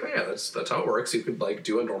dice? And I was like, oh yeah, that's how it works. You could like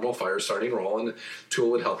do a normal fire starting roll, and a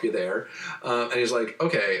tool would help you there. And he's like,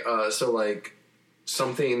 okay, so like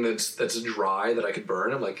something that's dry that I could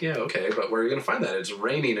burn. I'm like, yeah, okay, but where are you going to find that? It's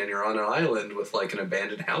raining, and you're on an island with like an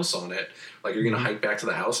abandoned house on it. Like, you're going to hike back to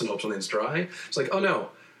the house and hope something's dry? It's like, oh no.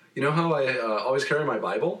 You know how I always carry my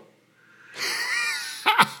Bible?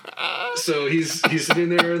 So he's sitting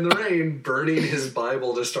there in the rain, burning his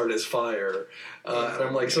Bible to start his fire. And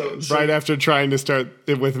I'm like, so right after trying to start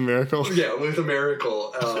it with a miracle? Yeah, with a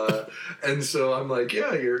miracle. And so I'm like,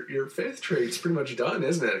 yeah, your faith trait's pretty much done,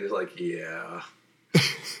 isn't it? And he's like, yeah.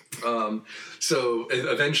 So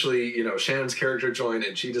eventually, Shannon's character joined,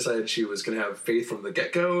 and she decided she was going to have faith from the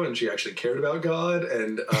get-go, and she actually cared about God,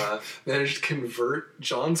 and managed to convert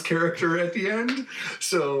John's character at the end.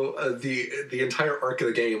 So the entire arc of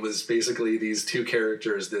the game was basically these two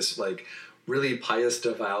characters, this like really pious,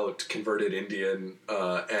 devout, converted Indian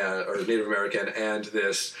or Native American, and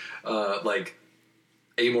this like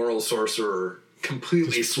amoral sorcerer,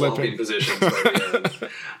 completely swapping positions by the end.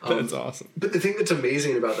 That's awesome. But the thing that's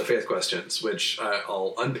amazing about the faith questions, which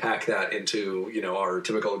I'll unpack that into our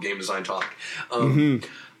typical game design talk. The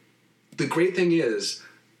great thing is,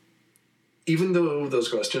 even though those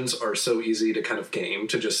questions are so easy to kind of game,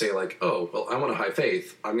 to just say like, oh, well, I want a high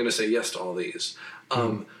faith, I'm going to say yes to all these.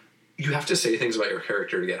 You have to say things about your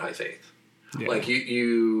character to get high faith. Yeah. Like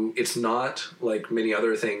it's not like many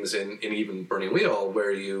other things in even Burning Wheel,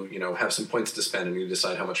 where you have some points to spend and you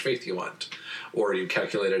decide how much faith you want, or you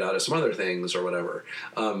calculate it out of some other things or whatever.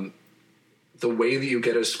 The way that you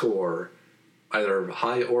get a score, either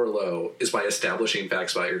high or low, is by establishing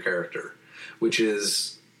facts about your character, which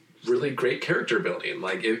is really great character building.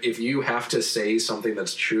 Like, if you have to say something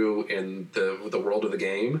that's true in the world of the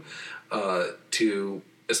game to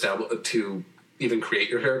even create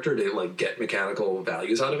your character, to like get mechanical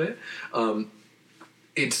values out of it,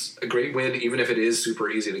 it's a great win, even if it is super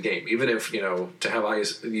easy to game. Even if to have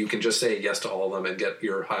eyes, you can just say yes to all of them and get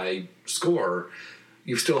your high score.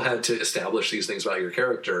 You've still had to establish these things about your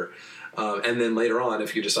character, and then later on,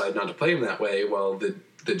 if you decide not to play them that way, well, the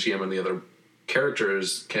GM and the other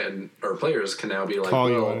characters players can now be like,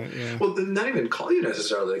 well, not even call you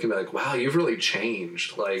necessarily. They can be like, wow, you've really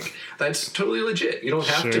changed. Like, that's totally legit. You don't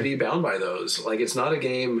have to be bound by those. Like, it's not a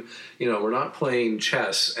game, we're not playing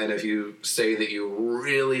chess, and if you say that you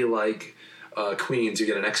really like queens, you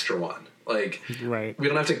get an extra one. Like, right. We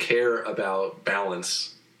don't have to care about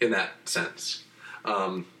balance in that sense.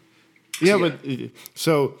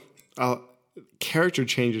 Character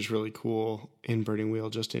change is really cool in Burning Wheel,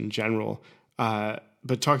 just in general.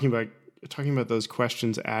 But talking about those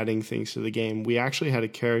questions, adding things to the game, we actually had a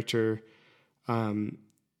character.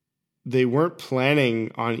 They weren't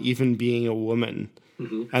planning on even being a woman,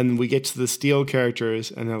 and we get to the steel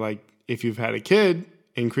characters, and they're like, "If you've had a kid,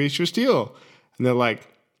 increase your steel." And they're like,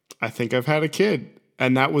 "I think I've had a kid,"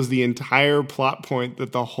 and that was the entire plot point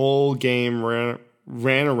that the whole game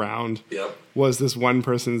ran around. Yep. Was this one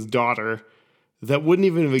person's daughter that wouldn't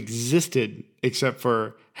even have existed except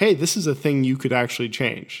for, hey, this is a thing you could actually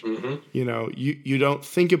change. Mm-hmm. You know, you don't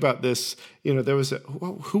think about this. You know, there was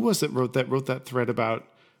who was it wrote that thread about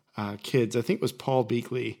kids? I think it was Paul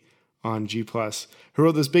Beakley on G+, who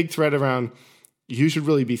wrote this big thread around you should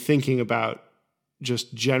really be thinking about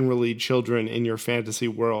just generally children in your fantasy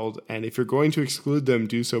world. And if you're going to exclude them,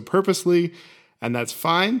 do so purposely, and that's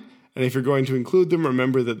fine. And if you're going to include them,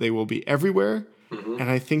 remember that they will be everywhere. Mm-hmm. And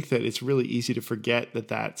I think that it's really easy to forget that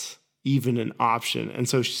that's even an option. And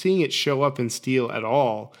so seeing it show up in Steel at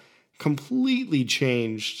all completely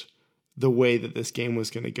changed the way that this game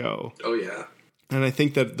was going to go. Oh, yeah. And I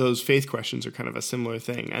think that those faith questions are kind of a similar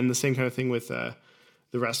thing. And the same kind of thing with the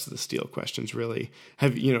rest of the Steel questions, really.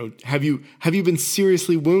 Have you been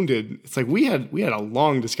seriously wounded? It's like we had a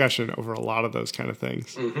long discussion over a lot of those kind of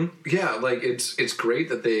things. Mm-hmm. Yeah, like it's great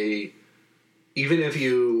that they, even if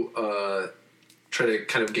you try to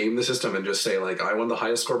kind of game the system and just say like, I want the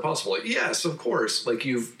highest score possible. Yes, of course. Like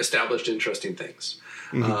you've established interesting things.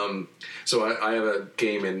 Mm-hmm. So I have a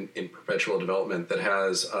game in perpetual development that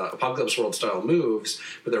has Apocalypse World style moves,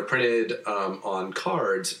 but they're printed on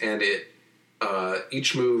cards, and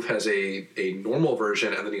each move has a normal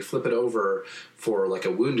version, and then you flip it over for like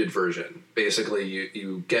a wounded version. Basically,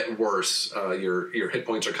 you get worse. Your hit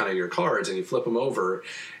points are kind of your cards, and you flip them over,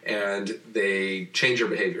 and they change your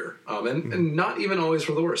behavior. And not even always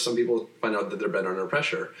for the worse. Some people find out that they're better under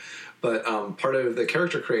pressure. But part of the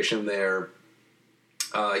character creation there,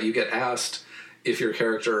 you get asked if your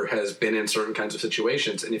character has been in certain kinds of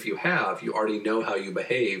situations, and if you have, you already know how you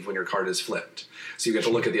behave when your card is flipped. So you get to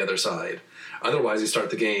look at the other side. Otherwise, you start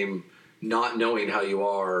the game not knowing how you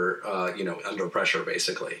are, under pressure,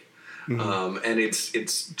 basically. Mm-hmm. And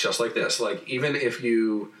it's just like this. Like, even if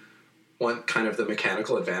you want kind of the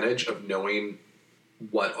mechanical advantage of knowing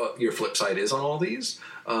what your flip side is on all these,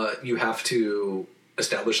 you have to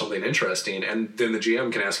establish something interesting, and then the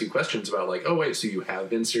GM can ask you questions about like, oh wait, so you have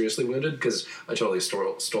been seriously wounded? Because I totally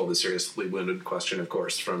stole the seriously wounded question, of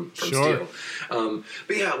course, from Sure. Steel.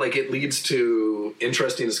 But yeah, like it leads to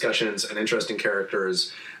interesting discussions and interesting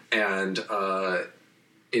characters, and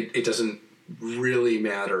it doesn't really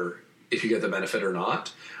matter if you get the benefit or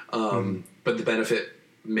not, but the benefit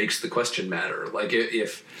makes the question matter. Like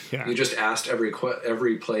if you just asked every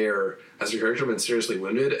player, has your character been seriously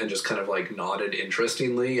wounded, and just kind of like nodded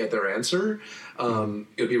interestingly at their answer, it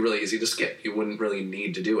would be really easy to skip. You wouldn't really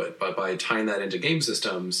need to do it. But by tying that into game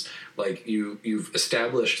systems, like you've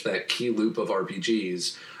established that key loop of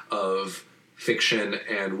RPGs of fiction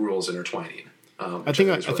and rules intertwining. I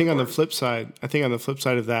think on the flip side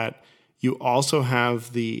of that, you also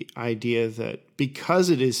have the idea that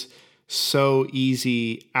because it is so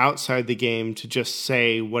easy outside the game to just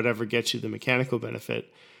say whatever gets you the mechanical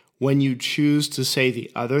benefit, when you choose to say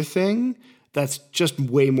the other thing, that's just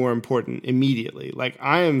way more important immediately. Like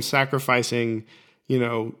I am sacrificing,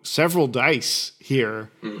 several dice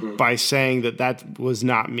here by saying that was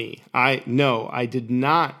not me. I did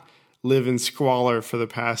not live in squalor for the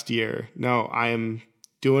past year. No, I am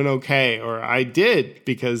doing okay, or I did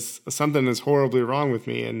because something is horribly wrong with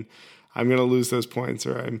me and I'm going to lose those points,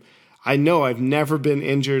 or I know I've never been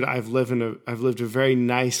injured. I've lived a very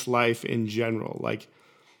nice life in general. Like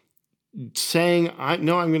saying, I'm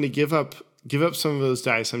going to give up some of those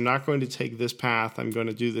dice. I'm not going to take this path. I'm going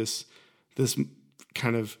to do this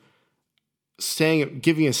kind of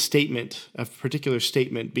giving a particular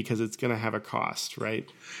statement because it's going to have a cost, right?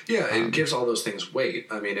 Yeah, it gives all those things weight.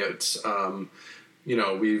 I mean, it's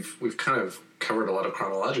we've kind of covered a lot of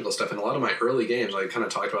chronological stuff. In a lot of my early games, I kind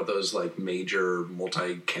of talked about those like major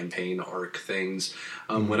multi-campaign arc things.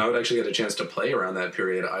 When I would actually get a chance to play around that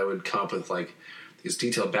period, I would come up with like these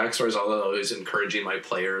detailed backstories, although I was encouraging my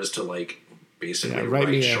players to like basically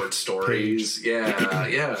write short stories. Page.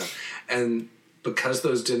 Yeah. And because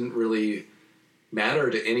those didn't really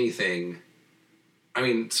matter to anything, I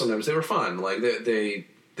mean, sometimes they were fun. Like they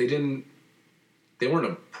weren't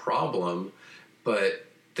a problem, but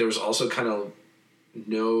there was also kind of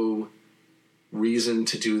no reason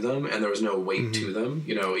to do them, and there was no weight to them.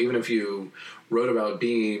 Even if you wrote about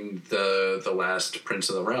being the last prince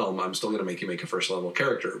of the realm, I'm still going to make you make a first level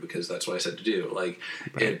character because that's what I said to do. Like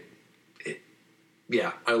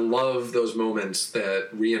I love those moments that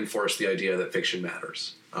reinforce the idea that fiction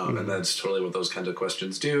matters. And that's totally what those kinds of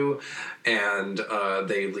questions do. And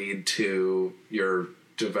they lead to your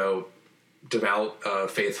devout,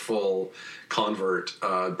 faithful convert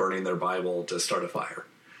burning their Bible to start a fire.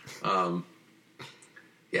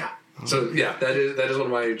 So that is one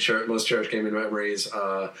of my most cherished gaming memories.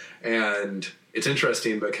 And it's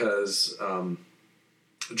interesting because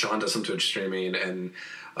John does some Twitch streaming, and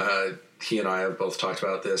he and I have both talked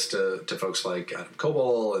about this to folks like Adam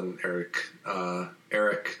Koval and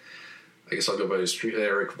Eric. I guess I'll go by his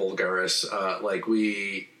Eric Vulgaris.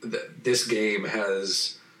 This game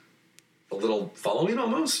has a little following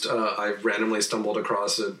almost. I randomly stumbled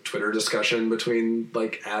across a Twitter discussion between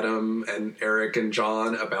like Adam and Eric and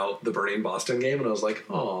John about the Burning Boston game, and I was like,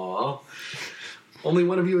 "Aw, only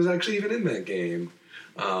one of you is actually even in that game."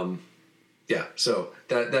 Yeah, so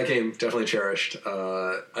that game definitely cherished,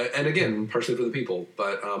 and again, partially for the people,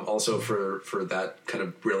 but also for that kind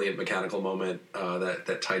of brilliant mechanical moment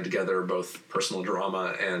that tied together both personal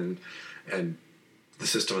drama and the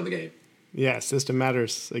system of the game. Yeah, system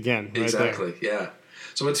matters again. Right exactly. There. Yeah.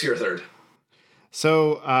 So what's your third?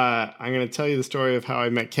 So I'm going to tell you the story of how I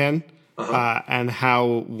met Ken and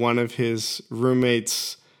how one of his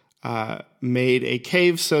roommates made a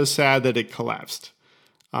cave so sad that it collapsed,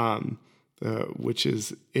 which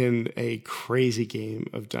is in a crazy game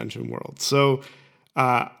of Dungeon World. So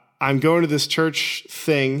I'm going to this church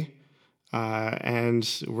thing,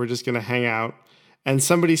 and we're just going to hang out. And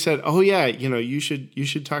somebody said, "Oh yeah, you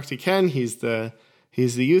should talk to Ken. He's the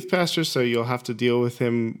youth pastor, so you'll have to deal with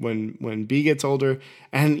him when B gets older.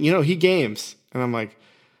 And he games." And I'm like,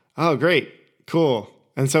 "Oh great, cool."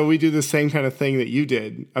 And so we do the same kind of thing that you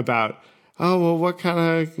did about, "Oh well, what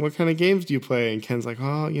kind of games do you play?" And Ken's like,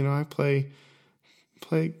 "Oh, I play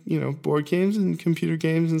board games and computer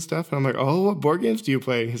games and stuff." And I'm like, "Oh, what board games do you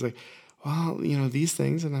play?" And he's like, "Well, these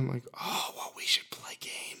things." And I'm like, "Oh, well, we should play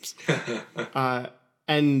games."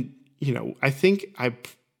 And I think I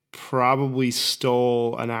probably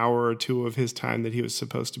stole an hour or two of his time that he was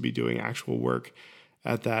supposed to be doing actual work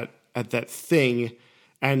at that thing,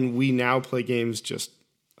 and we now play games just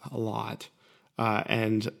a lot.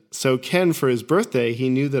 And so Ken, for his birthday, he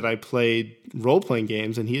knew that I played role-playing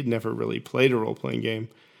games, and he had never really played a role-playing game.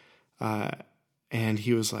 And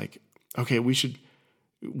he was like, "Okay,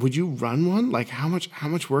 would you run one? Like, how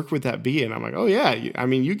much work would that be?" And I'm like, "Oh yeah,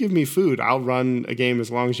 you give me food, I'll run a game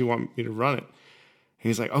as long as you want me to run it." And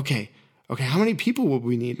he's like, okay, how many people would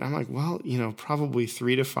we need?" And I'm like, "Well, probably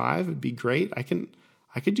 3 to 5 would be great. I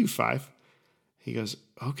could do 5. He goes,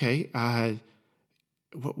 "Okay,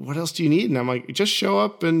 what else do you need?" And I'm like, "Just show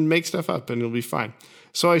up and make stuff up and it'll be fine."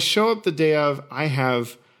 So I show up the day of. I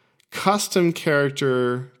have custom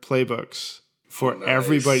character playbooks for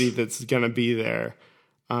everybody that's going to be there.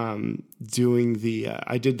 Doing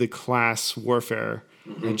I did the class warfare,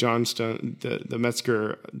 and John Stone, the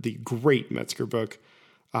Metzger, the great Metzger book.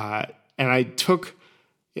 And I took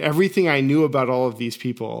everything I knew about all of these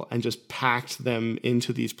people and just packed them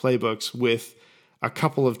into these playbooks with a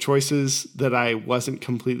couple of choices that I wasn't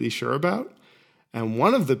completely sure about. And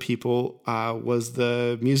one of the people was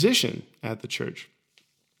the musician at the church.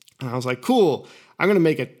 And I was like, "Cool, I'm going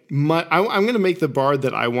to make the bard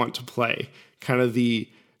that I want to play, kind of the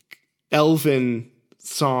elven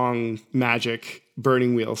song magic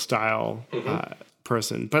Burning Wheel style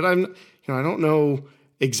person." But I don't know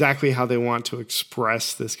exactly how they want to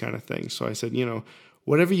express this kind of thing. So I said,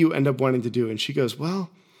 "Whatever you end up wanting to do." And she goes,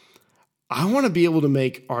 "Well, I want to be able to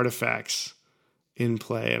make artifacts in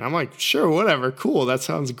play." And I'm like, "Sure, whatever, cool. That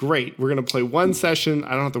sounds great. We're going to play one session.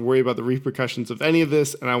 I don't have to worry about the repercussions of any of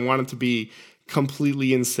this. And I want it to be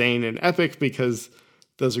completely insane and epic because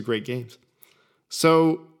those are great games."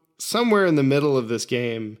 So somewhere in the middle of this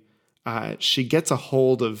game, she gets a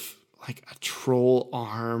hold of like a troll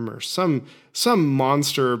arm or some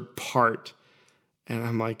monster part. And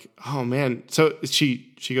I'm like, "Oh man." So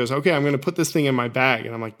she goes, "Okay, I'm going to put this thing in my bag."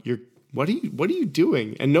 And I'm like, what are you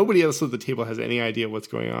doing?" And nobody else at the table has any idea what's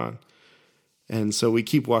going on. And so we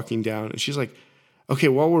keep walking down, and she's like, "Okay,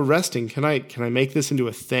 while we're resting, can I make this into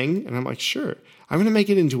a thing?" And I'm like, "Sure. I'm going to make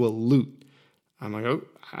it into a loot." I'm like, "Oh,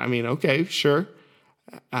 okay, sure.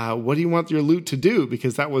 What do you want your loot to do?"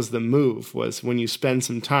 Because that was the move, was when you spend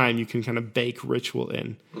some time, you can kind of bake ritual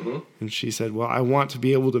in. Mm-hmm. And she said, "Well, I want to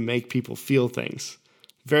be able to make people feel things."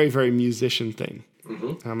 Very, very musician thing. Mm-hmm.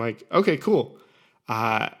 And I'm like, "Okay, cool.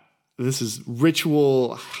 This is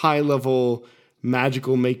ritual, high level,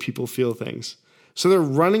 magical, make people feel things." So they're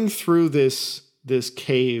running through this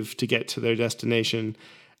cave to get to their destination,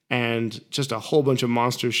 and just a whole bunch of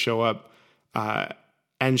monsters show up.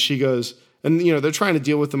 And she goes, and they're trying to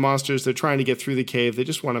deal with the monsters. They're trying to get through the cave. They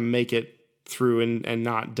just want to make it through and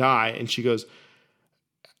not die. And she goes,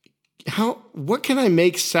 "What can I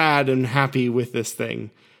make sad and happy with this thing?"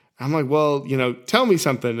 I'm like, "Well, tell me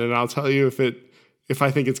something and I'll tell you if I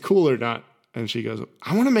think it's cool or not." And she goes,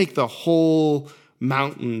 "I want to make the whole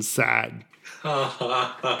mountain sad."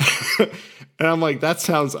 And I'm like, "That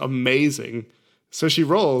sounds amazing." So she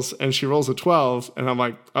rolls a 12, and I'm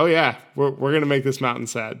like, "Oh yeah, we're going to make this mountain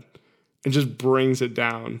sad." and just brings it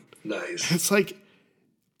down. Nice. It's like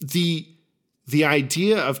the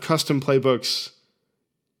idea of custom playbooks.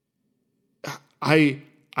 I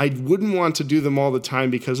wouldn't want to do them all the time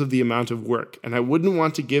because of the amount of work, and I wouldn't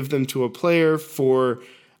want to give them to a player for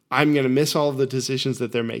I'm going to miss all of the decisions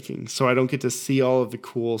that they're making, so I don't get to see all of the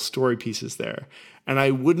cool story pieces there. And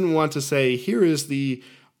I wouldn't want to say, here is the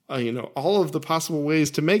all of the possible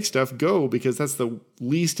ways to make stuff, go, because that's the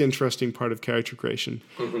least interesting part of character creation.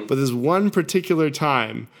 Mm-hmm. But there's one particular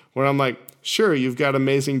time where I'm like, sure, you've got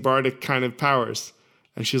amazing bardic kind of powers.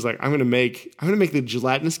 And she's like, I'm gonna make the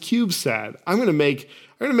gelatinous cube sad. I'm gonna make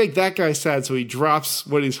that guy sad so he drops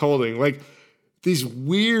what he's holding. Like these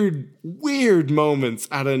weird moments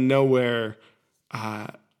out of nowhere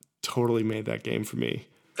totally made that game for me.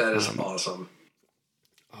 That is awesome.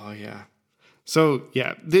 Oh yeah. So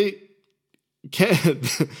yeah,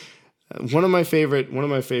 one of my favorite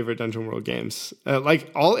Dungeon World games.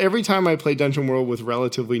 Every time I play Dungeon World with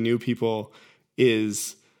relatively new people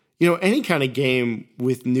is, any kind of game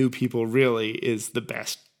with new people really is the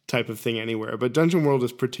best type of thing anywhere. But Dungeon World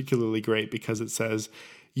is particularly great because it says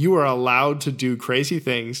you are allowed to do crazy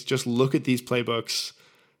things. Just look at these playbooks,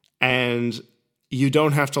 and you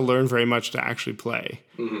don't have to learn very much to actually play.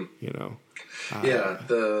 Mm-hmm.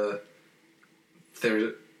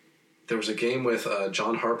 There was a game with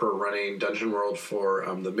John Harper running Dungeon World for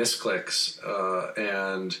the Misclicks or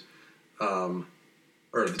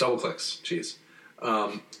the Double Clicks, jeez.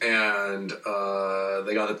 And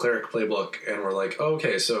they got the Cleric playbook and were like, oh,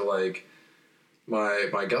 okay, so like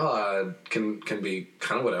my god can be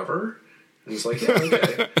kind of whatever. And it's like, yeah,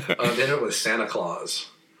 okay. They ended up with Santa Claus.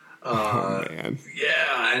 Oh man.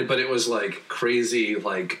 Yeah, but it was like crazy,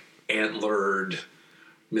 like antlered,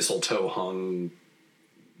 mistletoe hung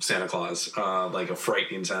Santa Claus, like a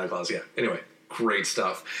frightening Santa Claus. Yeah. Anyway, great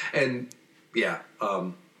stuff. And yeah,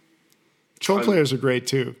 troll players are great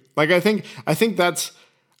too. Like I think that's.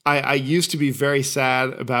 I used to be very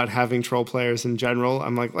sad about having troll players in general.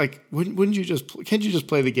 I'm like, can't you just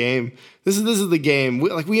play the game? This is the game.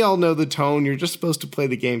 We all know the tone. You're just supposed to play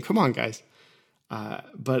the game. Come on, guys.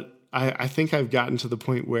 But I think I've gotten to the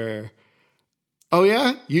point where, oh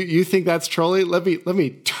yeah, you think that's trolly? Let me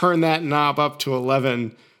turn that knob up to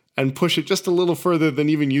 11 and push it just a little further than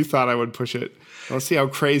even you thought I would push it. Let's see how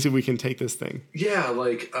crazy we can take this thing. Yeah,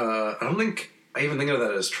 I don't think I even think of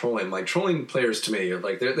that as trolling. Like trolling players to me,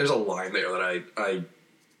 like there's a line there that I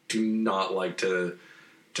do not like to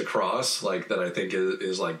cross, like that I think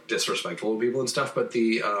is like disrespectful to people and stuff. But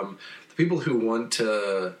the people who want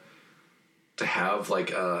to have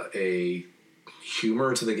like a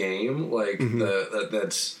humor to the game, like mm-hmm.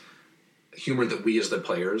 that's humor that we as the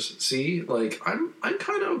players see. Like I'm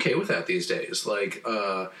kind of okay with that these days. Like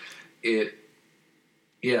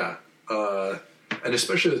and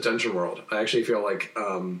especially with Dungeon World, I actually feel like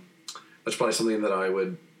that's probably something that I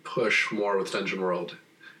would push more with Dungeon World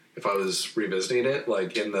if I was revisiting it.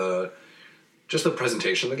 Like in the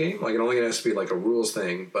presentation of the game. Like I don't think it has to be like a rules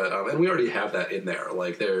thing, but and we already have that in there.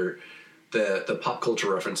 Like the pop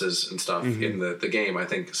culture references and stuff mm-hmm. in the game, I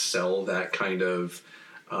think sell that kind of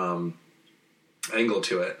angle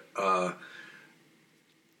to it.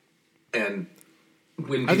 And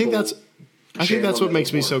when I think that's what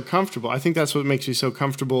makes me so comfortable. I think that's what makes me so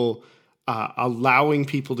comfortable allowing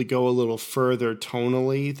people to go a little further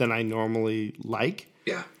tonally than I normally like.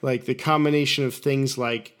 Yeah. Like the combination of things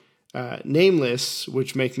like nameless,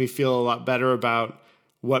 which make me feel a lot better about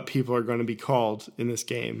what people are going to be called in this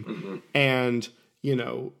game. Mm-hmm. And,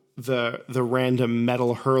 the random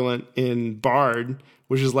metal hurlant in Bard,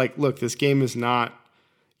 which is like, look, this game is not,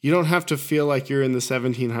 you don't have to feel like you're in the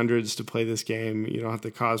 1700s to play this game. You don't have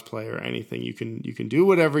to cosplay or anything. You can do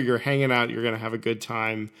whatever. You're hanging out. You're going to have a good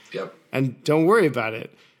time. Yep. And don't worry about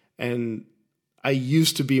it. And I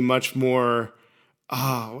used to be much more,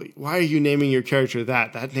 why are you naming your character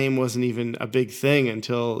that? That name wasn't even a big thing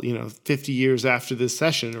until, 50 years after this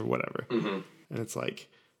session or whatever. Mm-hmm. And it's like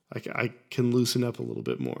I can loosen up a little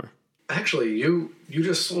bit more. Actually, you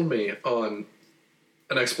just sold me on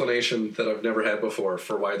an explanation that I've never had before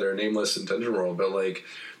for why they're nameless in Dungeon World, but like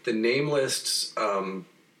the name lists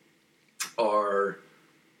are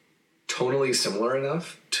tonally similar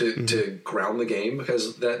enough to ground the game,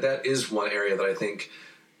 because that is one area that I think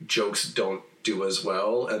jokes don't do as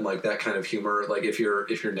well, and like that kind of humor, like if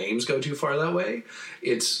your names go too far that way,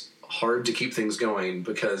 it's hard to keep things going,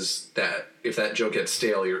 because if that joke gets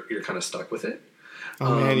stale, you're kind of stuck with it.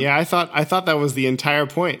 Oh man, yeah, I thought that was the entire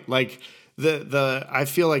point. Like I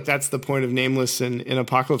feel like that's the point of nameless in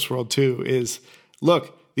Apocalypse World too, is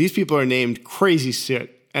look, these people are named crazy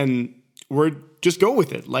shit and we're just go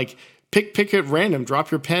with it. Like pick at random,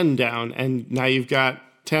 drop your pen down, and now you've got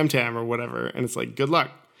Tam Tam or whatever, and it's like, good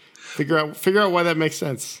luck. Figure out why that makes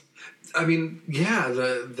sense. I mean, yeah,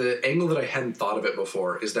 the angle that I hadn't thought of it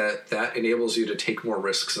before is that enables you to take more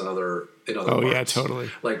risks in other parts. Yeah, totally.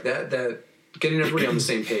 Like that getting everybody on the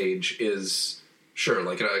same page is sure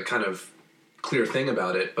like a kind of clear thing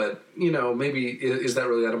about it, but maybe is that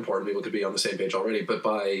really that important? People could be on the same page already, but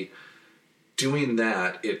by doing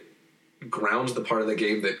that, it grounds the part of the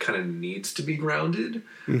game that kind of needs to be grounded.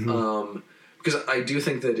 Mm-hmm. Because I do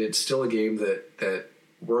think that it's still a game that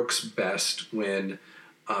works best when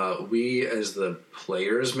we as the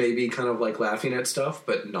players may be kind of like laughing at stuff,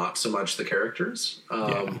 but not so much the characters.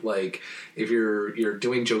 Like if you're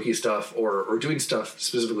doing jokey stuff or doing stuff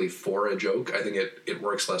specifically for a joke, I think it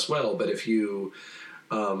works less well. But if you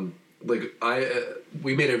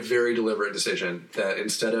we made a very deliberate decision that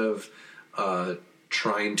instead of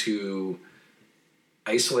trying to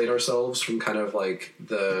isolate ourselves from kind of like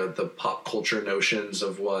the pop culture notions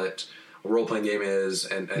of what a role-playing game is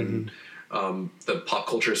and the pop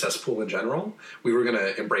culture cesspool in general, we were going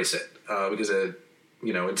to embrace it because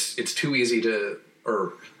it's too easy to,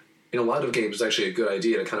 or in a lot of games it's actually a good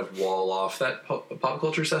idea to kind of wall off that pop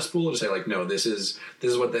culture cesspool and say like, no, this is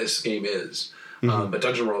what this game is. Mm-hmm. But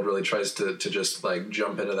Dungeon World really tries to just like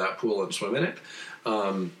jump into that pool and swim in it.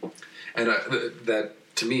 That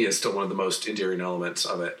to me is still one of the most endearing elements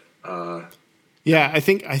of it. I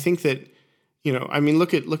think that,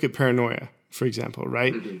 look at Paranoia, for example,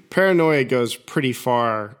 right? Mm-hmm. Paranoia goes pretty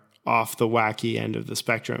far off the wacky end of the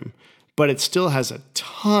spectrum, but it still has a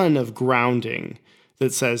ton of grounding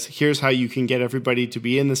that says, here's how you can get everybody to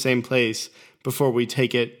be in the same place before we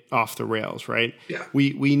take it off the rails, right? Yeah.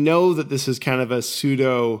 We know that this is kind of a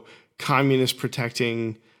pseudo communist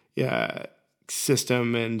protecting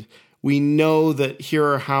system, and we know that here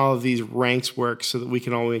are how these ranks work so that we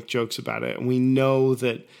can all make jokes about it. And we know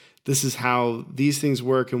that this is how these things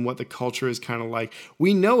work and what the culture is kind of like.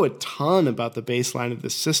 We know a ton about the baseline of the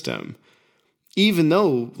system, even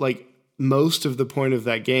though like most of the point of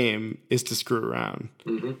that game is to screw around.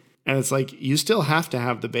 Mm-hmm. And it's like, you still have to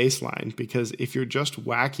have the baseline, because if you're just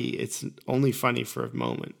wacky, it's only funny for a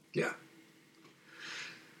moment. Yeah.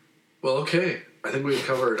 Well, okay. I think we've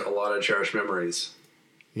covered a lot of cherished memories.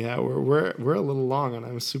 Yeah, we're a little long, and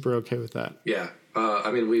I'm super okay with that. Yeah.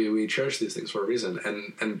 We cherish these things for a reason,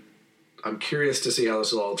 and I'm curious to see how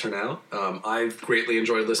this will all turn out. I've greatly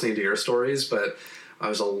enjoyed listening to your stories, but I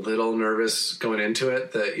was a little nervous going into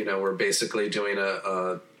it that, we're basically doing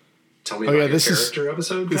a tell me about your character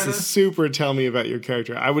episode. This is super tell me about your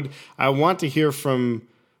character. I want to hear from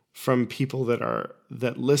people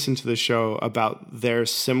that listen to the show about their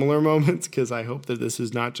similar moments, because I hope that this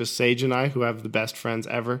is not just Sage and I who have the best friends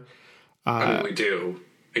ever. We do,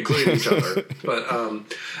 including each other. But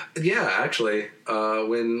actually,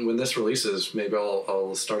 when this releases, maybe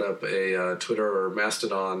I'll start up a Twitter or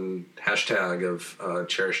Mastodon hashtag of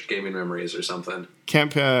cherished gaming memories or something.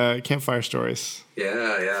 Campfire stories.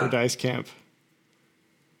 Yeah. For Dice Camp.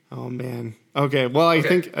 Oh man. Okay. Well, I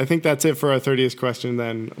think that's it for our 30th question.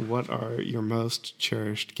 Then, what are your most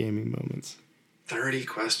cherished gaming moments? 30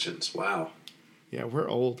 questions. Wow. Yeah, we're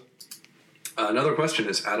old. Another question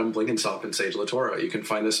is Adam Blinkenstop and Sage LaTorra. You can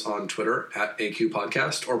find us on Twitter at AQ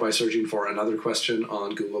Podcast or by searching for Another Question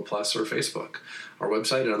on Google Plus or Facebook. Our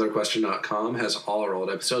website, anotherquestion.com, has all our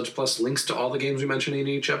old episodes, plus links to all the games we mention in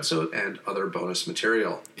each episode and other bonus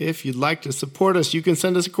material. If you'd like to support us, you can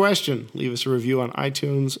send us a question, leave us a review on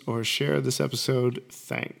iTunes, or share this episode.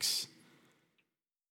 Thanks.